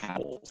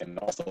towels, and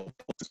also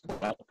books as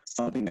well.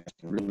 Something that's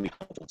really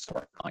helpful to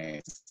our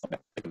clients, something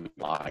that they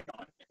rely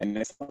on. And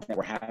that's something that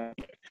we're happy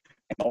with.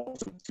 And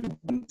also, too,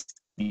 once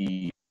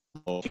the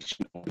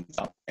location opens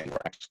up and we're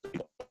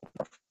actually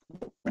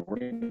we're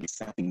going to be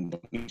accepting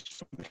donations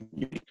from the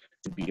community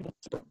to be able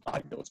to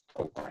provide those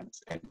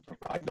programs and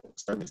provide those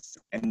services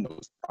and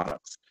those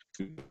products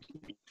to the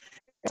community.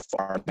 As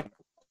far as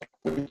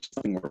which is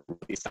something we're really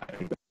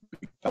excited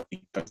about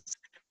because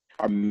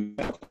our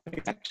medical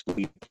is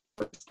actually the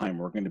first time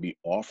we're going to be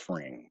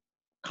offering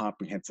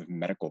comprehensive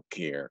medical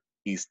care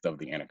east of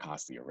the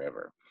Anacostia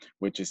River,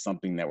 which is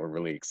something that we're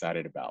really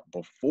excited about.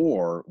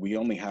 Before, we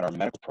only had our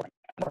medical program,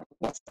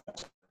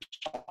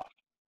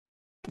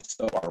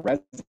 so our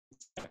residents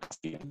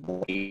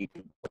they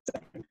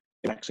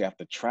actually have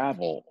to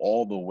travel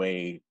all the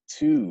way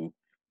to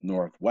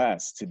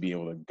Northwest to be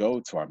able to go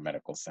to our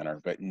medical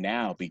center. But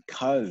now,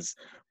 because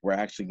we're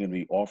actually going to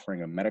be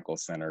offering a medical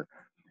center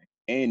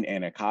in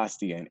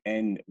Anacostia and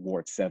in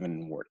Ward 7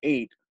 and Ward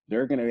 8,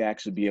 they're going to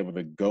actually be able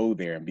to go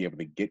there and be able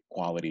to get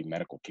quality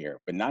medical care,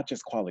 but not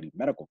just quality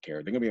medical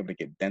care. They're going to be able to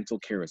get dental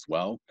care as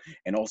well,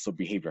 and also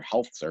behavioral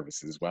health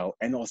services as well,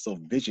 and also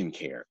vision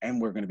care. And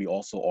we're going to be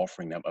also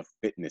offering them a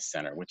fitness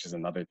center, which is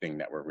another thing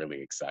that we're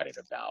really excited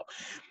about.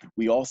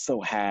 We also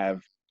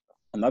have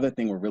another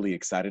thing we're really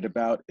excited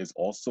about is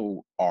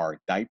also our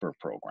diaper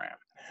program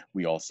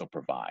we also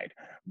provide.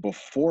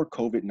 Before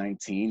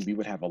COVID-19, we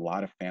would have a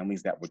lot of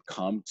families that would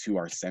come to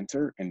our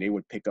center and they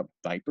would pick up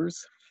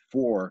diapers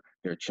for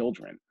their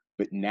children.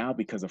 But now,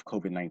 because of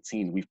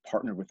COVID-19, we've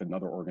partnered with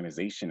another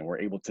organization and we're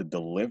able to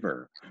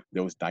deliver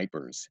those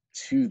diapers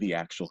to the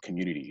actual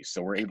community.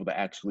 So we're able to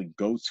actually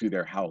go to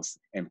their house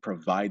and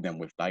provide them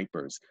with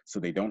diapers so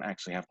they don't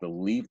actually have to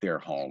leave their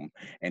home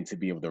and to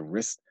be able to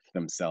risk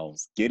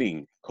themselves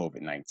getting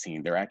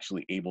COVID-19. They're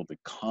actually able to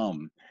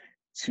come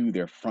to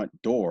their front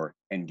door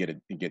and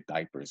get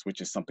diapers, which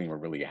is something we're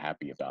really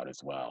happy about as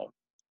well.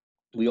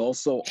 We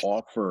also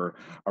offer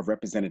a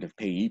representative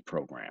payee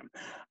program.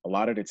 A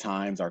lot of the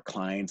times our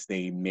clients,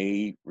 they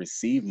may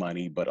receive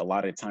money, but a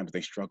lot of the times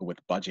they struggle with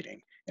budgeting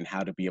and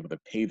how to be able to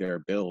pay their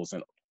bills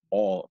and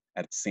all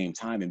at the same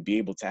time and be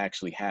able to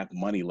actually have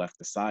money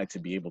left aside to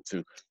be able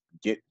to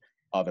get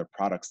other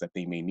products that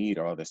they may need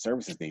or other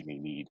services they may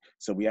need.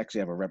 So we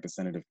actually have a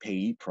representative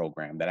payee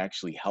program that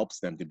actually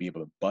helps them to be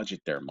able to budget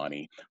their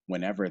money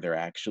whenever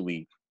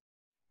they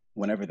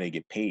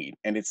get paid.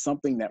 And it's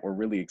something that we're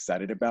really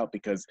excited about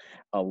because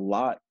a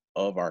lot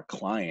of our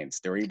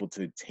clients, they're able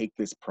to take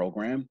this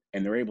program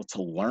and they're able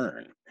to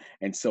learn.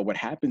 And so what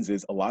happens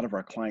is a lot of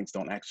our clients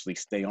don't actually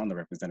stay on the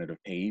representative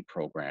payee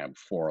program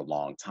for a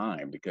long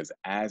time because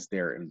as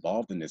they're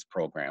involved in this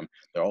program,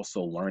 they're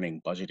also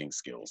learning budgeting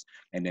skills.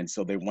 And then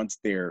so once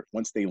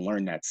they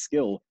learn that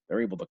skill,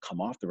 they're able to come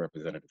off the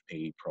representative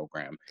payee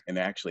program and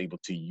they're actually able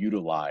to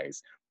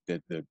utilize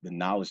the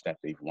knowledge that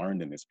they've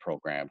learned in this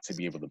program to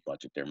be able to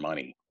budget their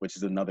money, which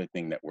is another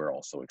thing that we're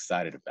also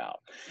excited about.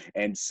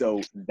 And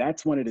so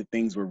that's one of the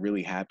things we're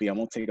really happy. I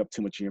won't take up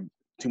too much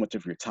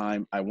of your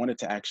time. I wanted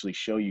to actually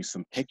show you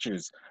some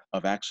pictures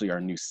of actually our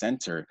new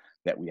center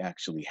that we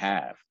actually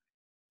have.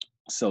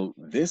 So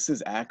this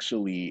is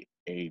actually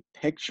a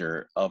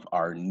picture of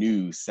our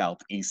new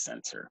Southeast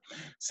Center.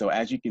 So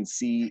as you can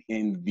see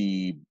in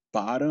the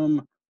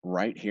bottom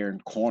right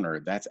hand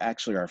corner, that's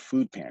actually our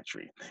food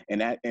pantry.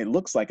 And that it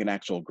looks like an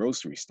actual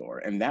grocery store.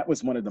 And that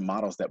was one of the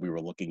models that we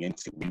were looking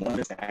into. We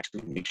wanted to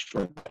actually make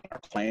sure that our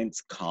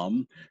clients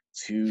come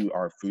to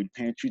our food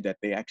pantry, that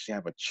they actually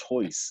have a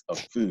choice of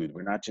food.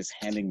 We're not just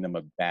handing them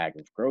a bag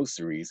of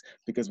groceries,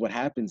 because what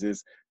happens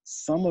is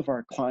some of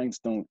our clients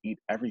don't eat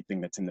everything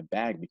that's in the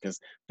bag because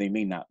they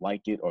may not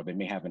like it or they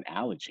may have an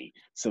allergy.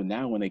 So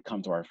now when they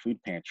come to our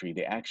food pantry,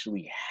 they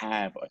actually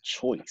have a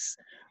choice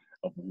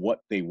of what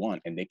they want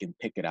and they can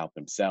pick it out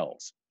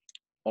themselves.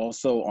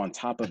 Also, on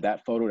top of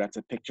that photo, that's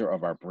a picture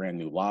of our brand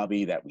new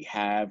lobby that we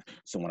have.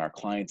 So when our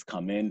clients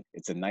come in,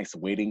 it's a nice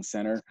waiting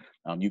center.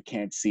 You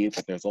can't see it,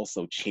 but there's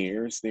also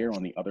chairs there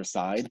on the other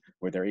side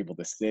where they're able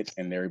to sit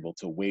and they're able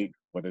to wait,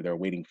 whether they're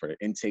waiting for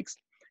intake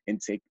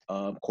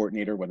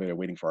coordinator, whether they're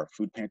waiting for our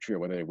food pantry or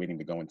whether they're waiting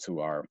to go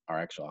into our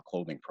actual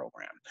clothing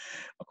program.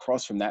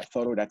 Across from that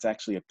photo, that's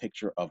actually a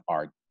picture of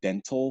our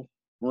dental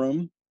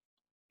room,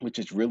 which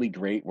is really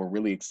great. We're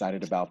really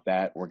excited about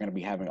that. We're going to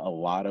be having a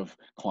lot of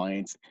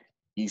clients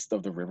east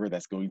of the river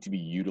that's going to be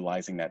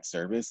utilizing that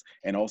service.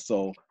 And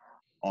also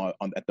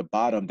at the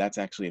bottom, that's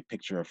actually a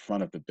picture of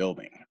front of the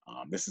building.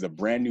 This is a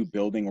brand new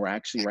building. We're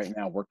actually right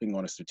now working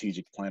on a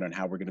strategic plan on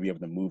how we're going to be able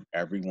to move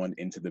everyone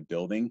into the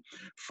building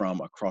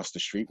from across the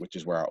street, which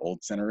is where our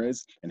old center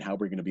is, and how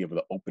we're going to be able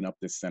to open up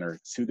this center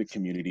to the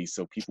community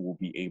so people will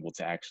be able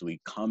to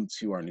actually come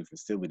to our new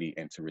facility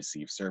and to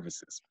receive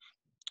services.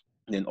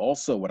 And then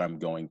also what I'm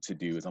going to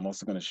do is I'm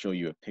also going to show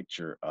you a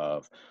picture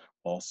of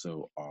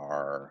also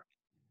our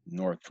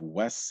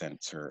Northwest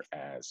Center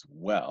as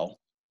well.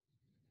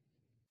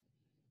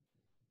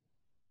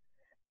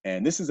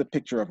 And this is a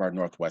picture of our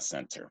Northwest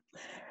Center.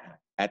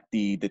 At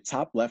the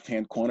top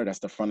left-hand corner, that's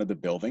the front of the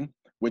building,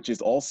 which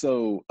is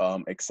also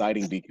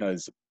exciting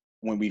because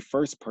when we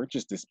first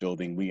purchased this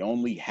building, we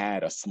only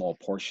had a small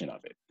portion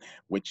of it,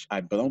 which I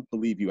don't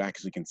believe you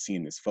actually can see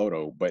in this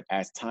photo. But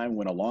as time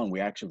went along, we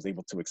actually was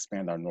able to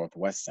expand our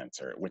Northwest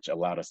Center, which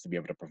allowed us to be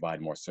able to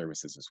provide more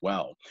services as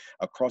well.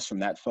 Across from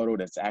that photo,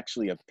 that's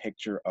actually a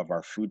picture of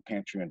our food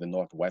pantry in the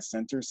Northwest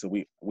Center. So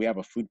we have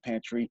a food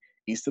pantry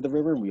east of the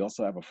river, and we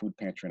also have a food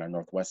pantry in our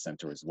Northwest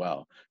Center as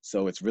well.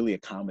 So it's really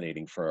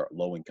accommodating for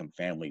low-income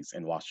families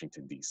in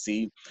Washington,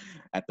 D.C.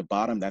 At the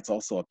bottom, that's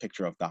also a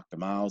picture of Dr.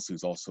 Miles,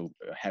 who's also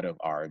head of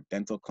our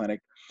dental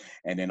clinic.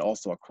 And then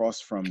also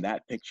across from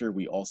that picture,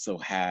 we also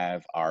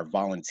have our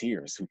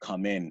volunteers who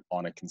come in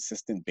on a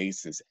consistent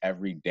basis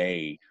every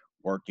day,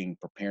 working,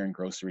 preparing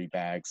grocery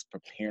bags,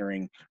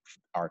 preparing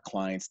our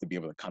clients to be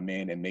able to come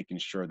in and making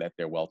sure that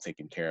they're well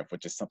taken care of,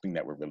 which is something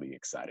that we're really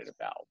excited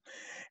about.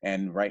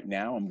 And right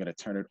now I'm going to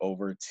turn it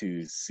over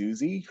to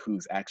Susie,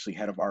 who's actually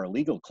head of our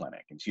legal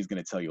clinic, and she's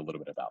going to tell you a little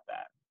bit about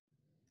that.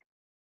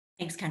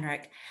 Thanks,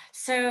 Kenrick.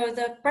 So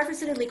the Bradford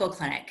City Legal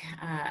Clinic,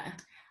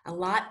 a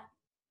lot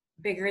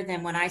bigger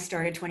than when I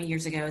started 20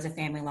 years ago as a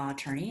family law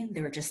attorney.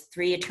 There were just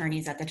 3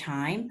 attorneys at the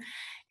time.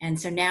 And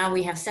so now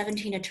we have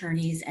 17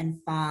 attorneys and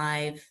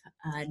 5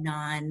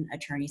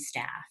 non-attorney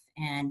staff.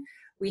 And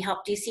we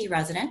help DC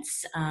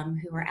residents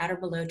who are at or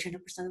below 200%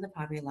 of the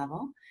poverty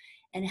level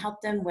and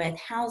help them with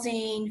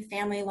housing,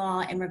 family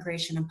law,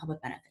 immigration, and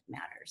public benefit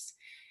matters.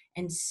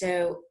 And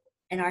so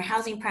in our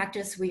housing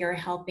practice, we are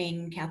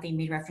helping, Kathy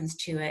made reference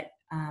to it,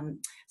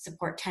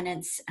 support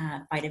tenants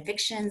fight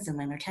evictions in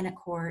landlord-tenant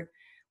court.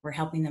 We're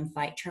helping them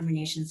fight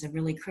terminations of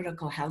really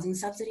critical housing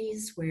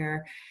subsidies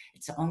where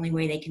it's the only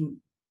way they can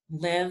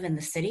live in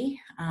the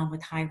city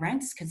with high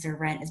rents because their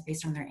rent is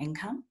based on their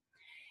income.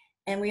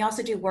 And we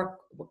also do work,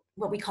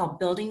 what we call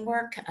building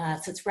work.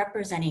 So it's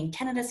representing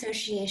tenant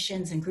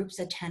associations and groups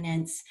of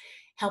tenants,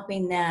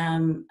 helping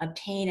them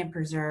obtain and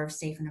preserve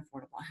safe and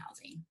affordable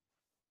housing.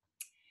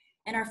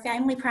 In our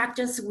family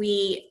practice,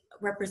 we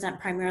represent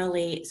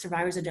primarily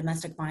survivors of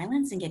domestic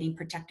violence and getting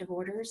protective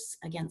orders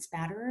against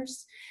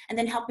batterers, and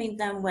then helping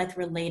them with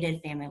related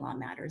family law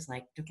matters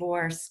like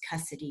divorce,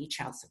 custody,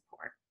 child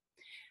support.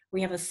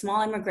 We have a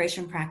small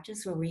immigration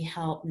practice where we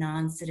help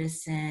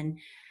non-citizen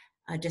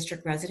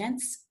district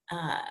residents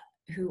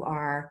who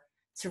are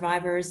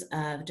survivors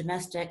of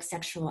domestic,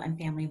 sexual, and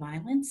family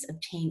violence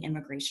obtain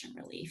immigration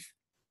relief.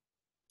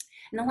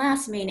 And the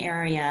last main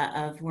area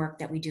of work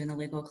that we do in the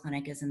legal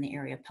clinic is in the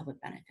area of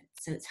public benefits.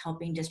 So it's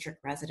helping district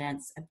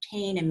residents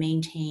obtain and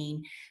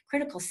maintain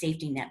critical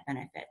safety net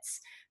benefits,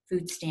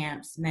 food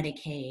stamps,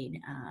 Medicaid,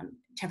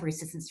 temporary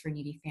assistance for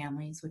needy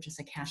families, which is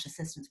a cash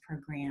assistance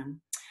program.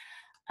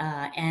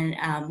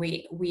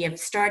 We have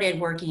started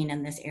working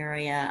in this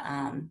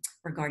area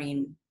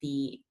regarding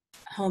the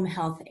home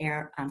health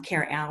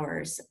care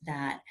hours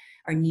that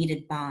are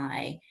needed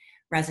by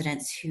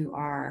residents who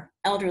are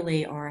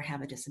elderly or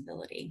have a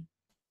disability.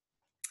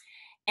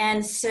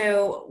 And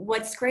so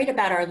what's great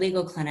about our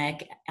legal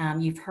clinic,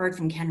 you've heard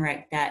from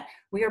Kenrick that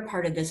we are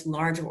part of this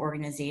larger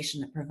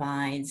organization that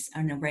provides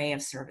an array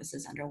of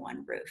services under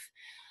one roof.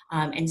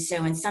 And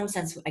so in some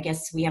sense, I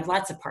guess we have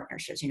lots of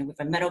partnerships. You know, we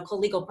have a medical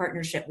legal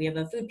partnership, we have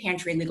a food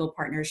pantry legal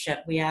partnership,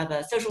 we have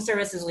a social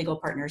services legal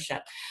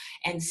partnership.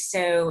 And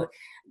so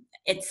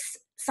it's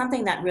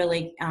something that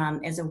really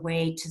is a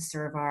way to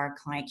serve our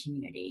client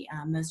community.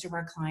 Most of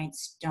our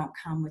clients don't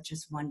come with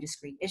just one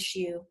discrete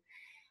issue,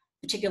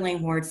 particularly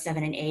in wards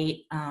 7 and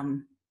 8.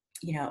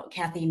 You know,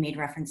 Kathy made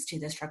reference to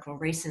the structural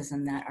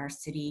racism that our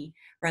city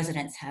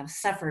residents have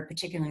suffered,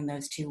 particularly in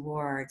those 2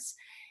 wards.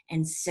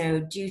 And so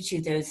due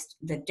to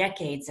the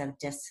decades of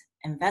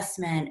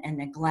disinvestment and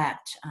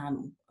neglect,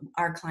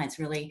 our clients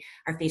really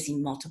are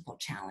facing multiple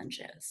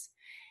challenges.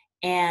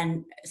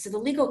 And so the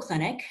legal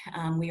clinic,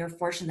 we are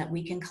fortunate that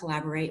we can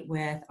collaborate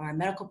with our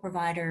medical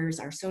providers,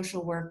 our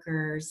social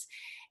workers,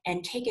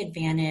 and take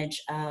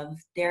advantage of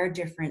their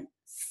different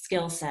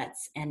skill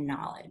sets and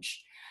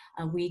knowledge.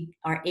 We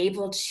are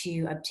able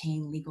to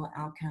obtain legal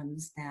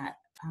outcomes that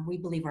we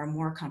believe are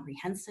more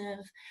comprehensive,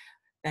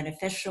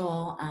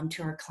 beneficial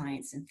to our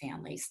clients and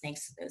families,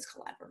 thanks to those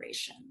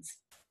collaborations.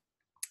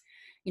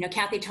 You know,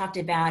 Kathy talked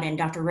about, and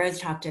Dr. Rose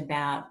talked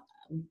about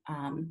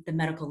the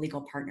medical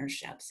legal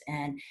partnerships.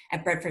 And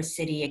at Bedford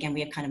City, again,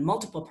 we have kind of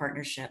multiple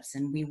partnerships,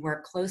 and we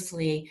work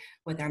closely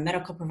with our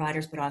medical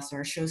providers, but also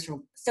our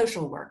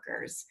social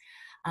workers.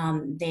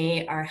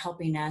 They are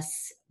helping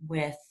us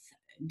with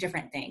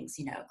different things,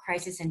 you know,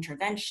 crisis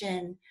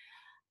intervention,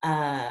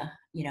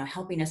 you know,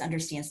 helping us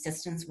understand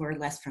systems we're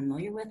less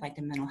familiar with, like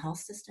the mental health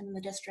system in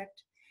the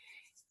district.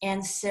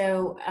 And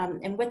so,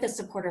 and with the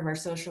support of our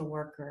social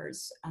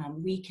workers,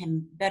 we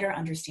can better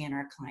understand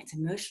our clients'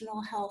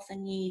 emotional health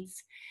and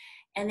needs,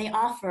 and they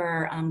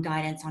offer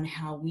guidance on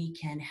how we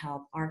can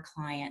help our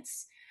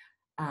clients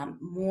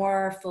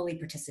more fully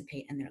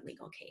participate in their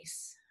legal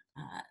case.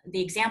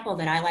 The example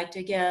that I like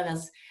to give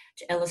as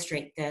to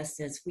illustrate this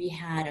is we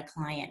had a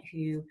client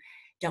who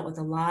dealt with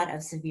a lot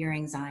of severe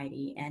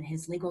anxiety, and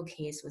his legal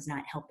case was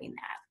not helping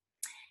that.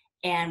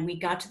 And we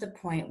got to the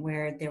point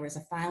where there was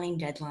a filing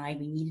deadline.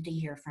 We needed to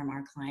hear from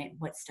our client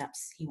what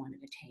steps he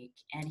wanted to take.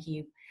 And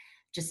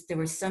there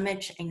was so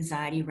much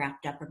anxiety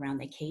wrapped up around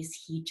the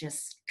case, he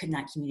just could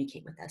not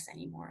communicate with us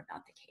anymore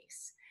about the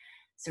case.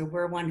 So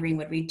we're wondering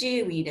what we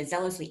do. We need to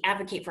zealously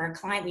advocate for our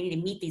client. We need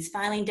to meet these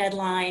filing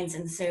deadlines.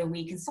 And so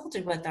we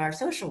consulted with our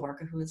social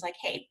worker, who was like,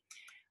 hey,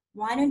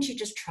 why don't you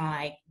just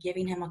try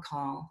giving him a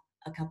call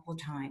a couple of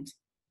times?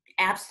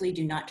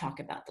 Absolutely do not talk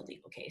about the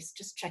legal case.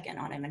 Just check in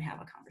on him and have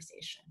a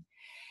conversation.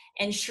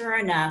 And sure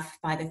enough,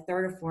 by the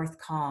 3rd or 4th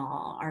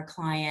call, our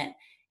client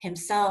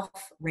himself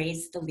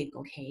raised the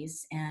legal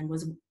case and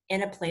was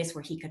in a place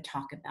where he could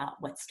talk about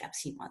what steps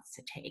he wants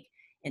to take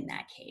in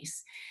that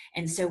case.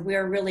 And so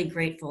we're really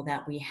grateful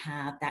that we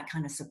have that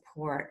kind of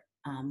support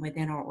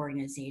within our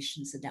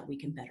organization so that we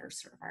can better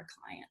serve our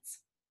clients.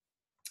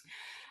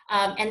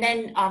 And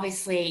then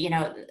obviously, you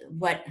know,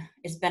 what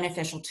is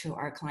beneficial to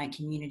our client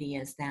community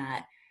is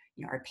that,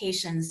 you know, our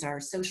patients,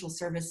 our social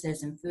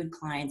services and food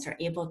clients are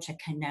able to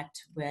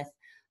connect with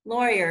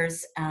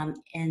lawyers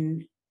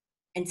in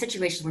in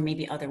situations where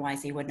maybe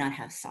otherwise they would not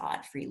have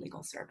sought free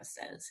legal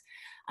services.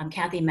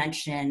 Kathy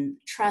mentioned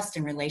trust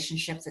and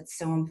relationships. It's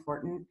so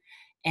important.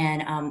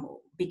 And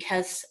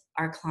because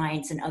our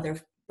clients and other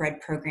BRED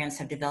programs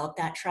have developed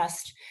that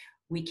trust,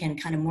 we can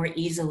kind of more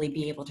easily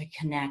be able to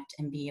connect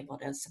and be able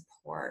to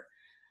support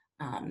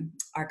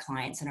our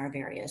clients in our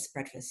various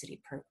BRED for the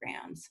City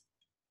programs.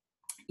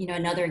 You know,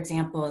 another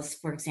example is,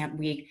 for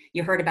example,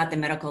 you heard about the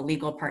medical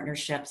legal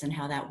partnerships and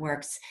how that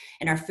works.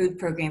 In our food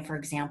program, for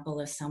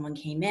example, if someone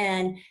came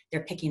in,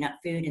 they're picking up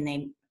food and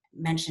they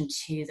mentioned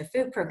to the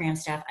food program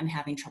staff, I'm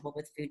having trouble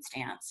with food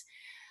stamps.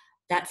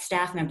 That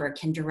staff member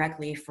can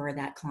directly refer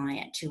that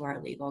client to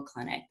our legal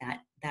clinic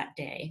that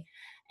day.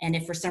 And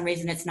if for some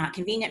reason it's not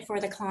convenient for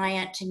the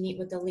client to meet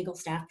with the legal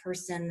staff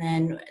person,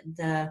 then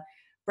the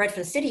BRED for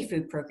the City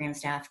food program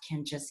staff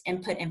can just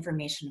input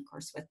information, of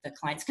course, with the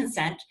client's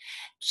consent,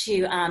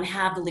 to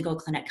have the legal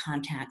clinic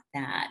contact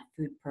that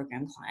food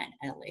program client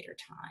at a later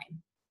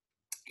time.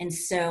 And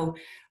so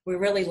we're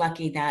really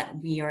lucky that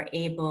we are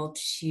able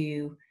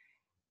to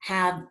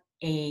have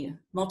a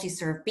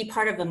be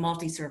part of a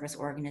multi-service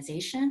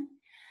organization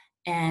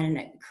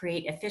and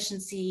create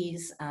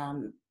efficiencies,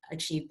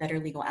 achieve better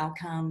legal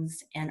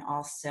outcomes, and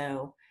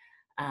also,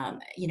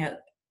 you know,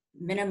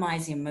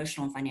 minimize the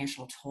emotional and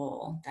financial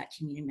toll that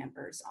community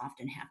members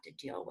often have to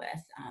deal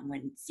with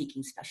when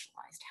seeking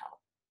specialized help.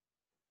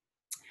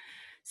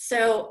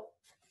 So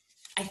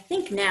I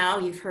think now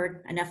you've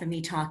heard enough of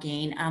me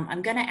talking.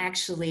 I'm going to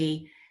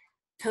actually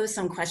pose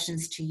some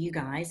questions to you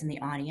guys in the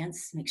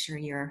audience, make sure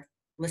you're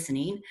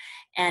listening.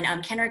 And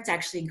Kenrick's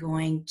actually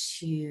going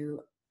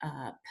to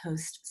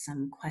post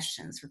some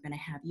questions. We're going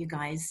to have you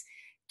guys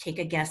take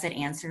a guess at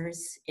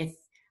answers. I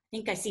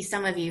think I see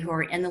some of you who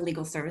are in the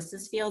legal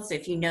services field, so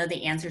if you know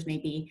the answers,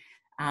 maybe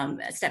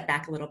step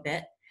back a little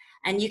bit.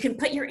 And you can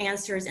put your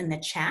answers in the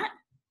chat,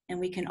 and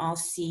we can all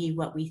see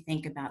what we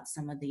think about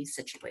some of these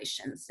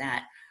situations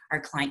that our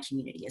client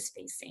community is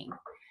facing.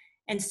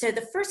 And so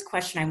the first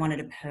question I wanted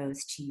to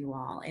pose to you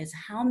all is,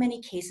 how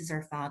many cases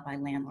are filed by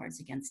landlords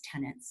against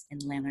tenants in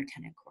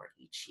landlord-tenant court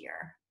each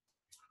year?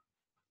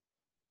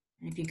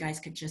 And if you guys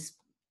could just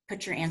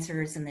put your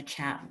answers in the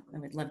chat, I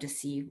would love to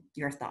see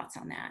your thoughts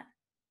on that.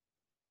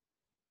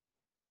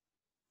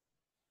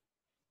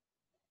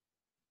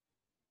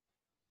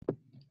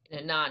 In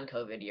a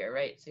non-COVID year,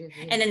 right, Susie?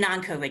 In a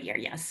non-COVID year,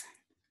 yes.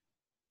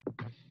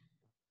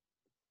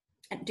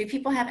 And do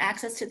people have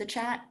access to the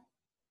chat?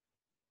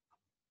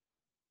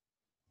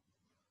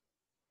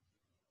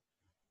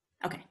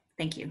 Okay,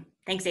 thank you.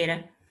 Thanks,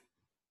 Ada.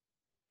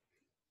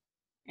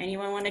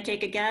 Anyone want to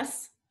take a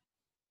guess?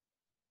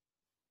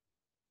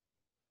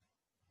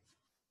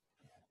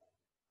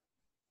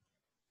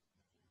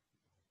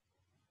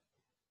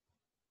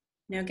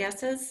 No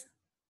guesses?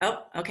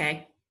 Oh,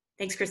 okay.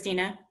 Thanks,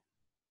 Christina.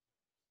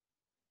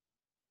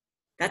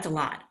 That's a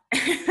lot.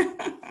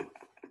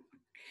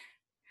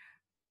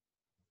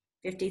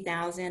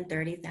 50,000,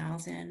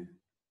 30,000.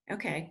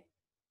 Okay.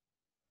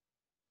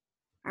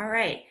 All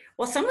right.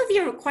 Well, some of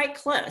you are quite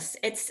close.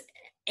 It's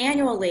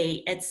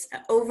annually, it's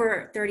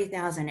over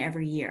 30,000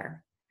 every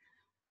year.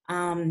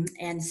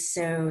 And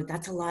so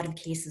that's a lot of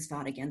cases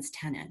filed against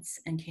tenants.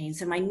 Okay,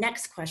 so my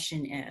next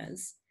question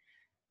is,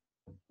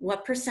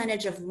 what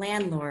percentage of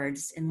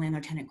landlords in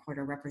landlord-tenant court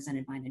are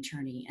represented by an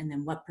attorney? And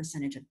then what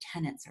percentage of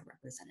tenants are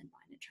represented by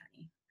an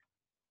attorney?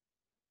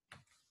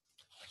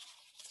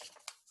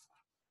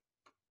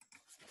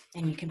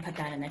 And you can put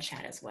that in the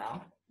chat as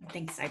well.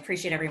 Thanks, I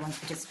appreciate everyone's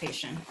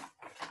participation.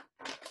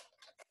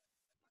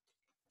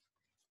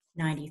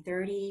 90,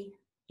 30,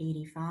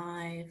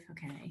 85,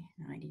 okay,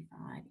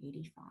 95,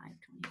 85,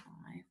 25,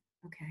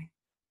 okay.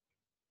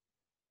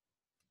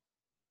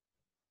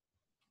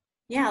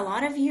 Yeah, a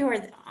lot of you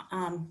are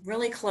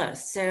really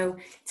close. So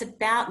it's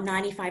about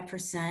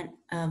 95%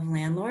 of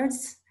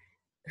landlords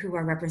who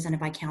are represented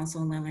by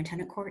counsel in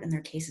landlord-tenant court in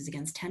their cases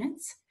against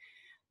tenants.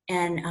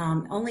 And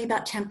only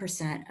about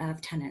 10% of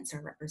tenants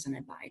are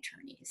represented by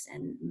attorneys.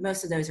 And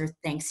most of those are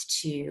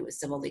thanks to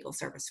civil legal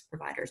service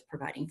providers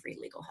providing free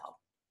legal help.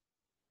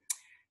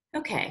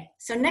 Okay,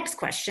 so next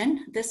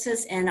question. This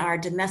is in our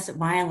domestic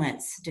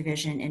violence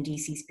division in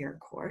DC Superior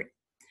Court.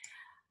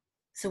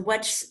 So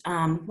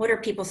what are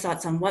people's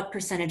thoughts on what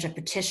percentage of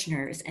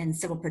petitioners in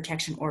civil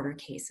protection order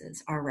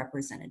cases are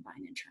represented by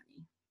an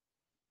attorney?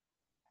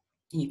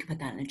 And you can put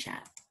that in the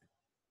chat.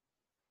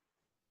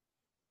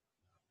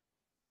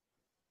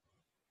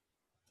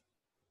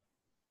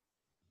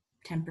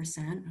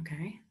 %,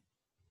 okay.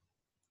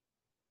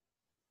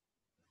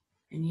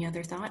 Any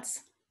other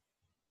thoughts?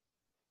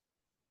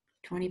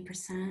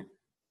 20%?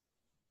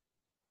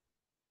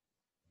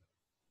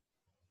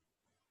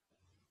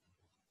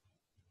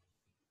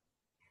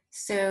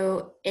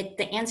 So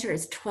the answer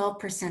is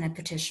 12% of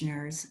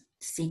petitioners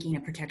seeking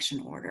a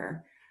protection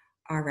order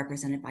are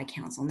represented by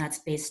counsel, and that's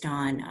based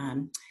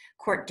on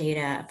court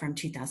data from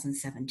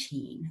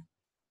 2017.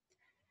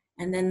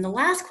 And then the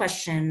last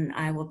question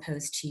I will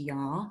pose to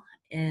y'all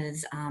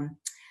is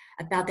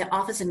about the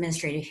Office of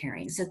Administrative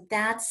Hearings. So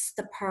that's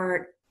the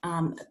part,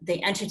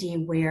 the entity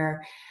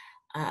where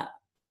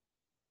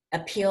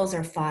appeals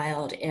are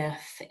filed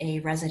if a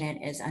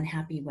resident is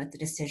unhappy with the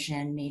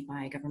decision made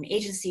by a government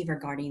agency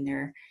regarding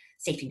their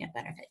safety net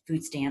benefit,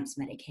 food stamps,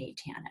 Medicaid,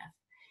 TANF.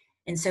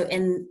 And so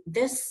in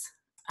this,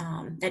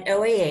 at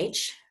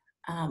OAH,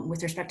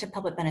 with respect to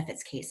public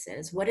benefits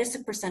cases, what is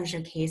the percentage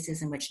of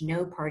cases in which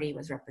no party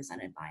was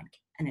represented by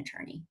an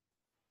attorney?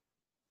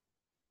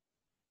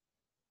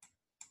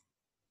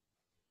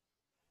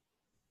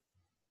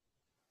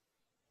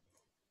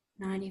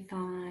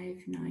 "95,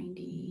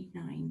 90,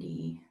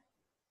 90.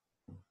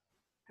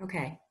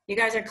 Okay, you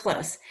guys are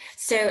close.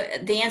 So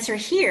the answer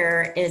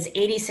here is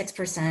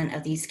 86%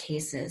 of these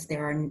cases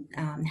there are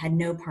had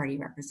no party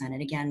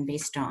represented, again,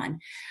 based on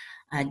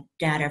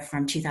data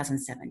from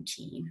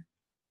 2017.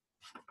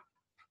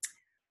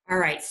 All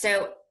right,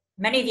 so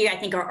many of you, I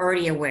think, are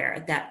already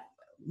aware that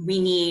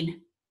we need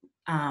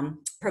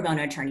pro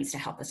bono attorneys to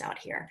help us out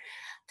here.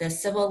 The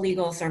civil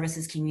legal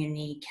services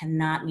community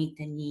cannot meet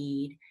the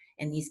need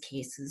in these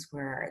cases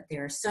where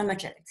there's so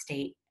much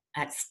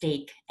at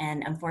stake,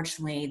 and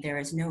unfortunately, there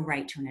is no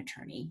right to an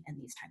attorney in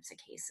these types of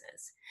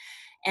cases.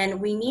 And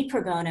we need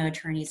pro bono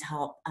attorneys'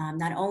 help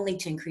not only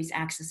to increase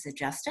access to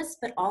justice,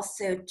 but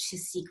also to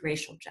seek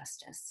racial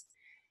justice.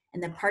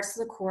 In the parts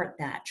of the court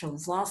that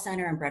Children's Law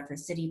Center and Bradford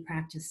City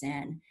practice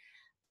in,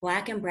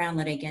 Black and brown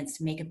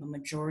litigants make up a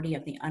majority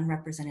of the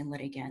unrepresented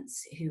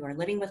litigants who are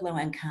living with low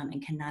income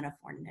and cannot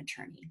afford an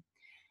attorney.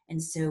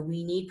 And so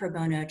we need pro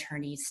bono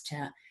attorneys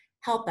to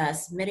help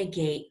us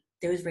mitigate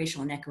those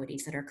racial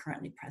inequities that are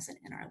currently present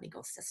in our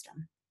legal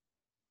system.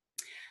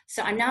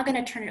 So I'm now going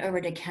to turn it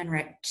over to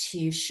Kenrick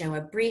to show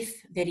a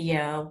brief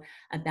video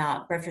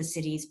about Bradford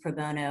City's pro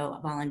bono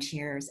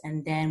volunteers,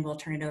 and then we'll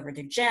turn it over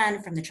to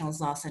Jen from the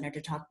Children's Law Center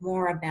to talk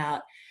more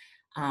about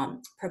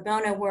pro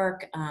bono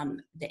work,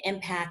 the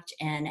impact,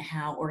 and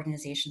how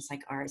organizations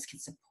like ours can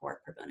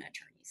support pro bono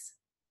attorneys.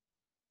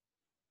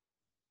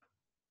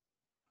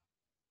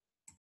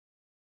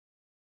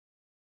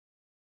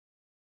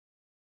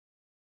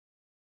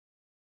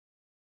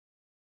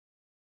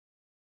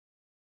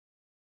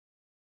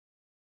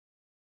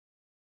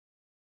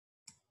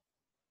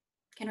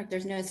 Kenrick,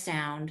 there's no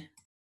sound.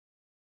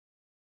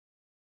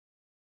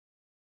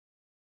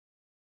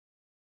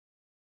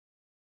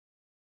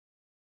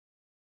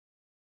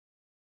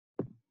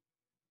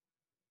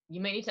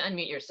 You may need to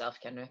unmute yourself,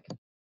 Kenrick.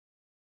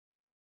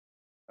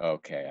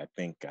 Okay, I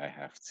think I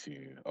have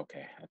to,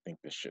 okay, I think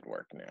this should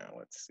work now.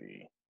 Let's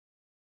see.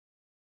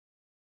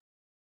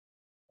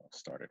 I'll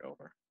start it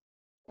over.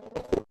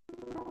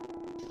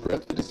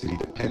 Bradford City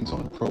depends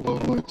on pro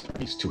bono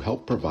attorneys to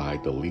help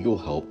provide the legal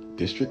help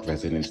district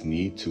residents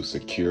need to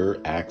secure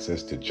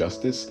access to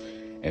justice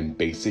and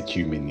basic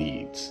human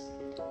needs,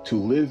 to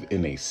live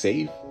in a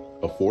safe,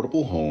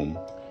 affordable home,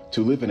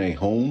 to live in a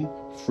home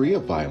free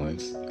of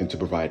violence, and to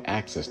provide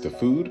access to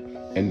food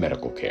and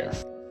medical care.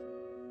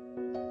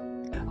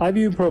 I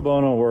view pro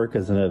bono work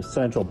as an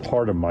essential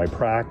part of my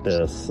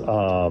practice.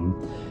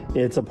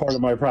 It's a part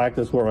of my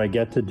practice where I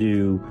get to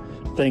do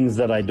things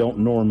that I don't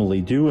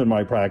normally do in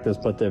my practice,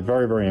 but they're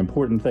very, very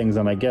important things,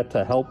 and I get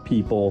to help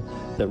people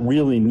that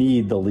really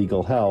need the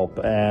legal help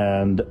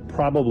and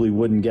probably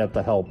wouldn't get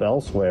the help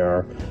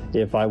elsewhere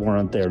if I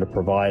weren't there to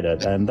provide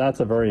it. And that's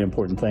a very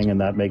important thing, and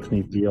that makes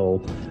me feel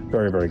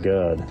very, very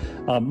good.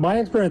 My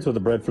experience with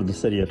the Bradford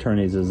City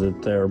attorneys is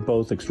that they're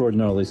both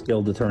extraordinarily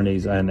skilled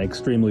attorneys and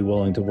extremely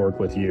willing to work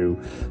with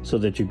you so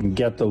that you can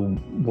get the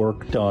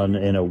work done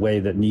in a way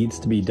that needs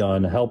to be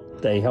done.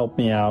 They help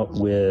me out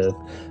with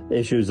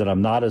issues that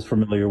I'm not as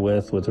familiar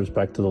with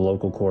respect to the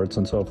local courts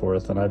and so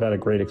forth, and I've had a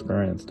great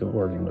experience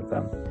working with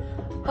them.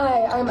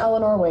 Hi, I'm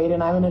Eleanor Wade,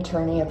 and I'm an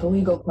attorney at the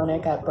Legal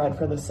Clinic at Bread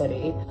for the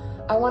City.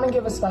 I want to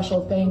give a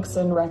special thanks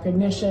and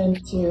recognition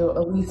to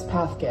Elise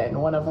Pathkin,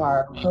 one of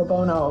our pro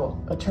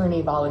bono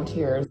attorney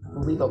volunteers at the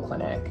Legal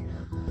Clinic.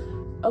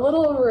 A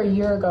little over a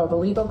year ago, the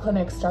Legal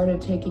Clinic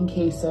started taking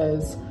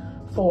cases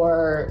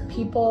for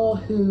people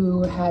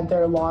who had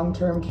their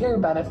long-term care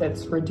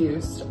benefits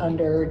reduced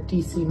under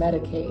DC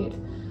Medicaid.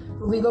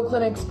 The Legal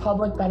Clinic's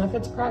public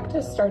benefits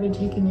practice started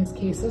taking these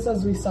cases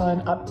as we saw an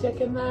uptick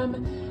in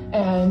them,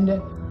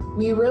 and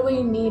we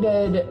really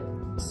needed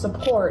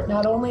support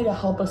not only to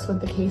help us with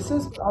the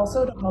cases, but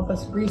also to help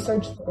us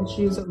research the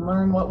issues and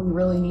learn what we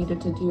really needed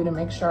to do to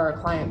make sure our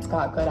clients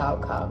got good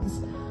outcomes.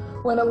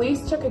 When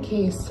Elise took a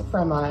case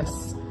from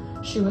us,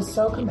 she was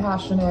so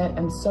compassionate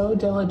and so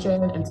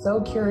diligent and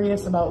so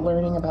curious about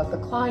learning about the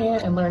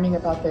client and learning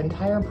about the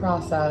entire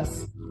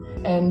process.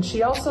 And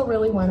she also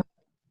really went.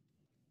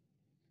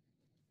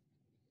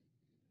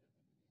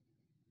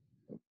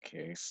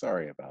 Okay,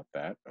 sorry about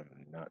that.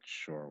 I'm not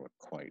sure what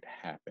quite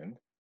happened.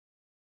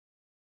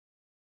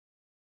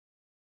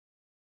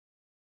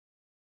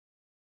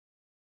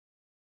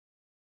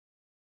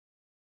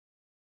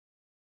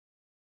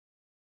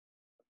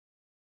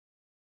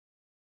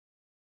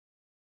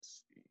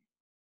 Let's see.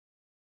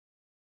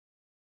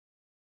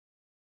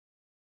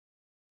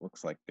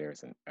 Looks like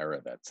there's an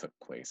error that took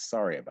place.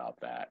 Sorry about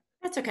that.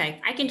 That's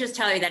okay. I can just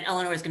tell you that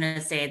Eleanor is going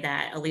to say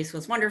that Elise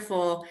was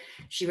wonderful.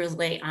 She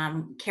really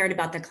cared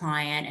about the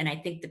client. And I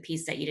think the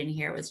piece that you didn't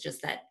hear was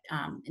just that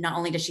not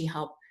only did she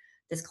help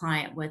this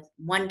client with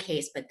one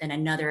case, but then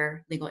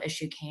another legal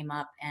issue came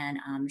up, and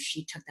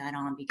she took that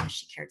on because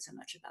she cared so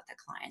much about the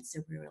client. So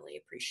we really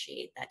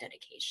appreciate that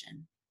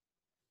dedication.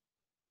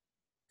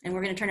 And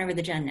we're going to turn over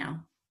to Jen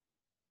now.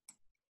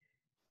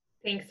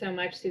 Thanks so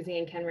much, Susie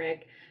and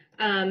Kenrick.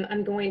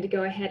 I'm going to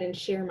go ahead and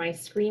share my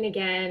screen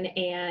again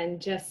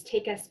and just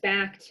take us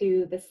back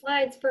to the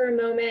slides for a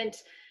moment.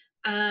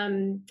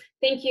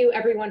 Thank you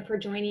everyone for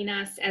joining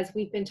us. As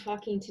we've been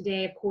talking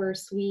today, of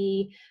course,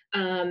 we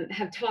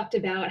have talked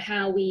about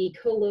how we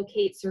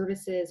co-locate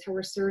services, how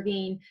we're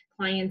serving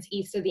clients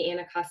east of the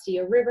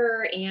Anacostia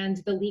River, and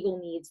the legal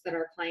needs that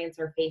our clients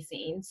are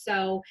facing.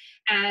 So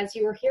as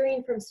you were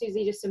hearing from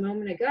Susie just a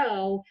moment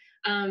ago,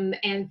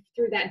 and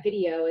through that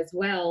video as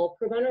well,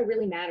 pro bono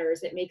really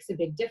matters. It makes a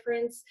big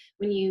difference.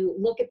 When you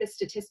look at the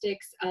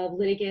statistics of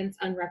litigants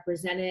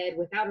unrepresented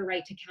without a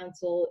right to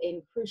counsel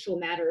in crucial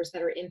matters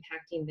that are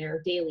impacting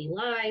their daily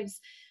lives,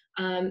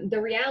 the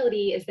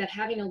reality is that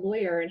having a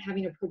lawyer and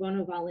having a pro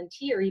bono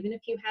volunteer, even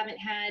if you haven't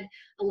had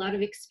a lot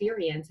of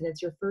experience and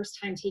it's your first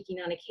time taking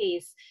on a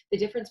case, the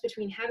difference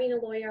between having a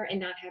lawyer and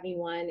not having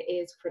one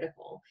is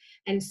critical.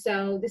 And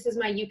so this is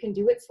my "you can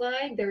do it"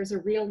 slide. There's a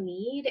real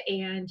need,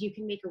 and you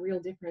can make a real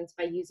difference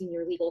by using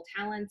your legal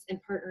talents and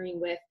partnering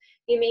with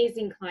the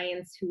amazing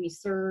clients who we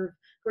serve,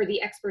 who are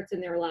the experts in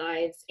their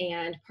lives,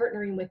 and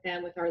partnering with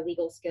them with our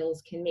legal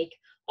skills can make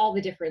all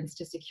the difference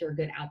to secure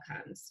good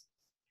outcomes.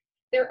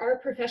 There are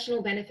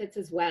professional benefits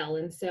as well.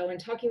 And so in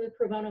talking with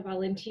pro bono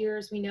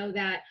volunteers, we know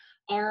that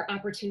our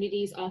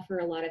opportunities offer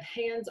a lot of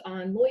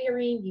hands-on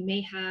lawyering. You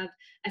may have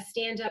a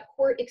stand-up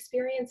court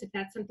experience if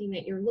that's something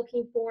that you're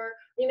looking for.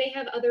 You may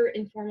have other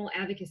informal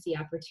advocacy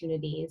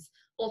opportunities.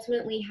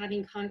 Ultimately,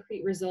 having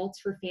concrete results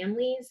for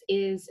families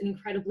is an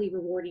incredibly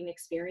rewarding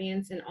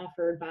experience and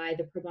offered by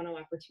the pro bono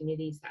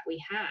opportunities that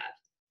we have.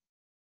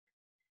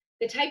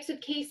 The types of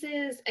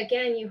cases,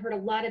 again, you heard a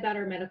lot about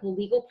our medical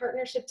legal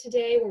partnership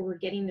today, where we're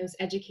getting those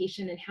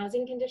education and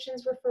housing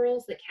conditions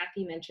referrals that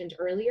Kathy mentioned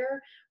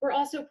earlier. We're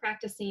also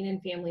practicing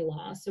in family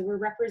law. So we're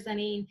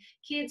representing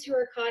kids who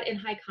are caught in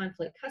high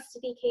conflict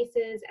custody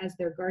cases as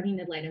their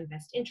guardian ad litem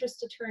best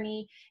interest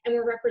attorney, and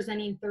we're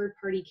representing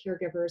third-party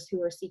caregivers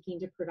who are seeking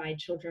to provide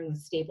children with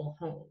stable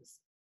homes.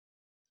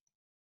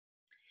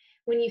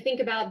 When you think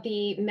about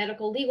the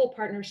medical legal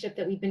partnership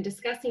that we've been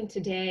discussing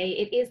today,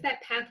 it is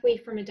that pathway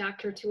from a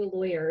doctor to a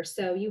lawyer.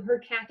 So you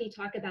heard Kathy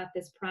talk about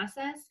this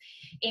process,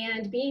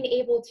 and being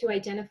able to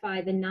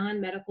identify the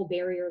non-medical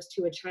barriers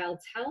to a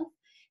child's health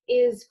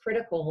is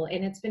critical,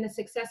 and it's been a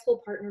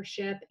successful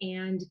partnership.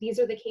 And these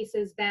are the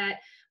cases that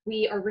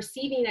we are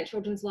receiving at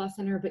Children's Law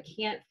Center but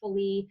can't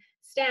fully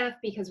staff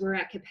because we're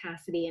at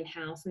capacity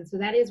in-house. And so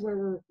that is where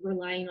we're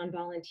relying on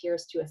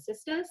volunteers to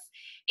assist us.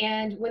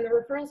 And when the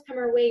referrals come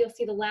our way, you'll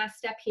see the last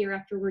step here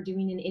after we're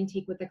doing an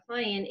intake with the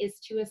client is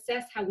to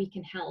assess how we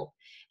can help.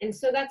 And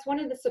so that's one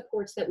of the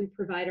supports that we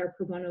provide our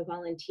pro bono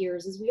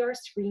volunteers is we are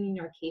screening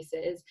our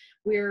cases.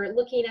 We're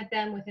looking at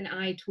them with an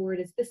eye toward,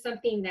 is this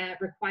something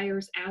that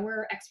requires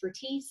our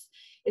expertise?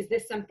 Is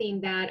this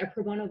something that a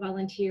pro bono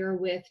volunteer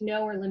with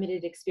no or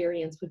limited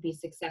experience would be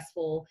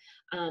successful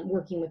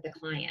working with the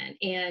client?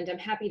 And I'm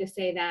happy to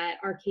say that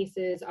our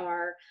cases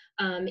are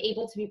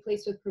able to be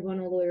placed with pro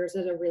bono lawyers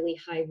at a really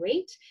high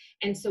rate.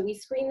 And so we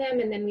screen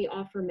them, and then we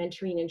offer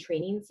mentoring and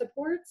training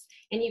supports.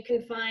 And you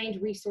can find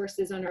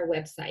resources on our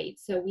website.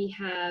 So we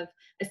have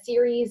a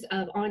series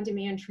of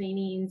on-demand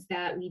trainings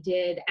that we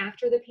did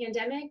after the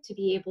pandemic to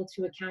be able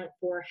to account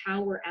for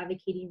how we're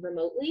advocating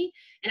remotely.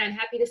 And I'm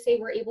happy to say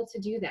we're able to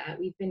do that.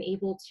 We've been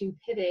able to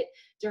pivot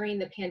during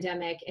the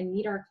pandemic and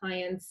meet our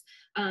clients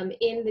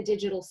in the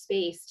digital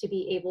space to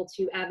be able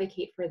to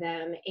advocate for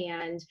them.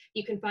 And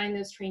you can find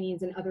those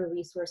trainings and other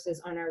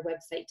resources on our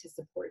website to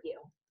support you.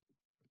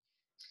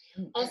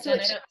 Also,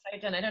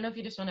 Jen, I don't know if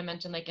you just want to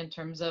mention, like, in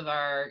terms of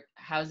our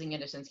housing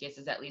conditions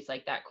cases, at least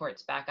like that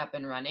court's back up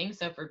and running.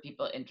 So for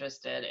people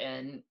interested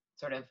in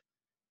sort of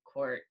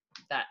court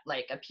that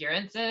like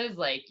appearances,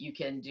 like you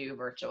can do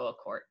virtual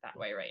court that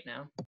way right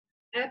now.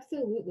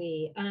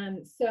 Absolutely.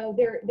 So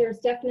there's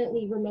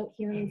definitely remote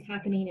hearings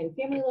happening in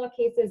family law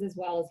cases as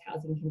well as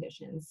housing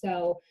conditions.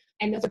 So,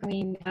 and those are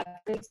going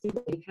very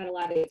smoothly. We've had a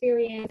lot of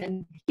experience,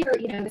 and here,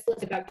 you know, this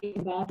list about getting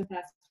involved with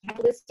us. We have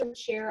a list of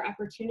share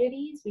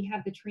opportunities. We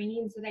have the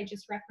trainings that I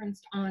just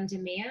referenced on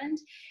demand.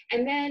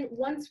 And then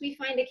once we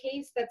find a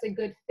case that's a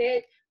good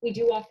fit, we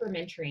do offer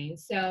mentoring.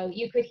 So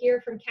you could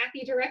hear from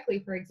Kathy directly,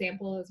 for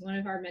example, as one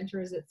of our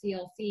mentors at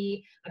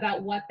CLC,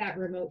 about what that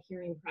remote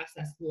hearing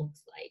process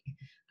looks like.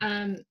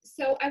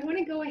 So I want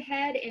to go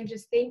ahead and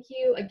just thank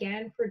you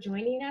again for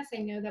joining us. I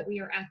know that we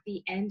are at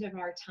the end of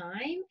our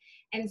time.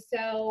 And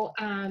so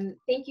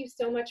thank you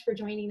so much for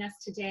joining us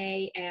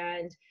today,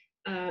 and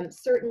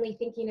certainly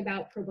thinking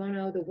about pro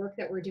bono, the work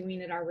that we're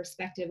doing at our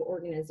respective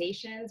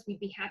organizations. We'd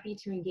be happy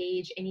to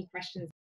engage any questions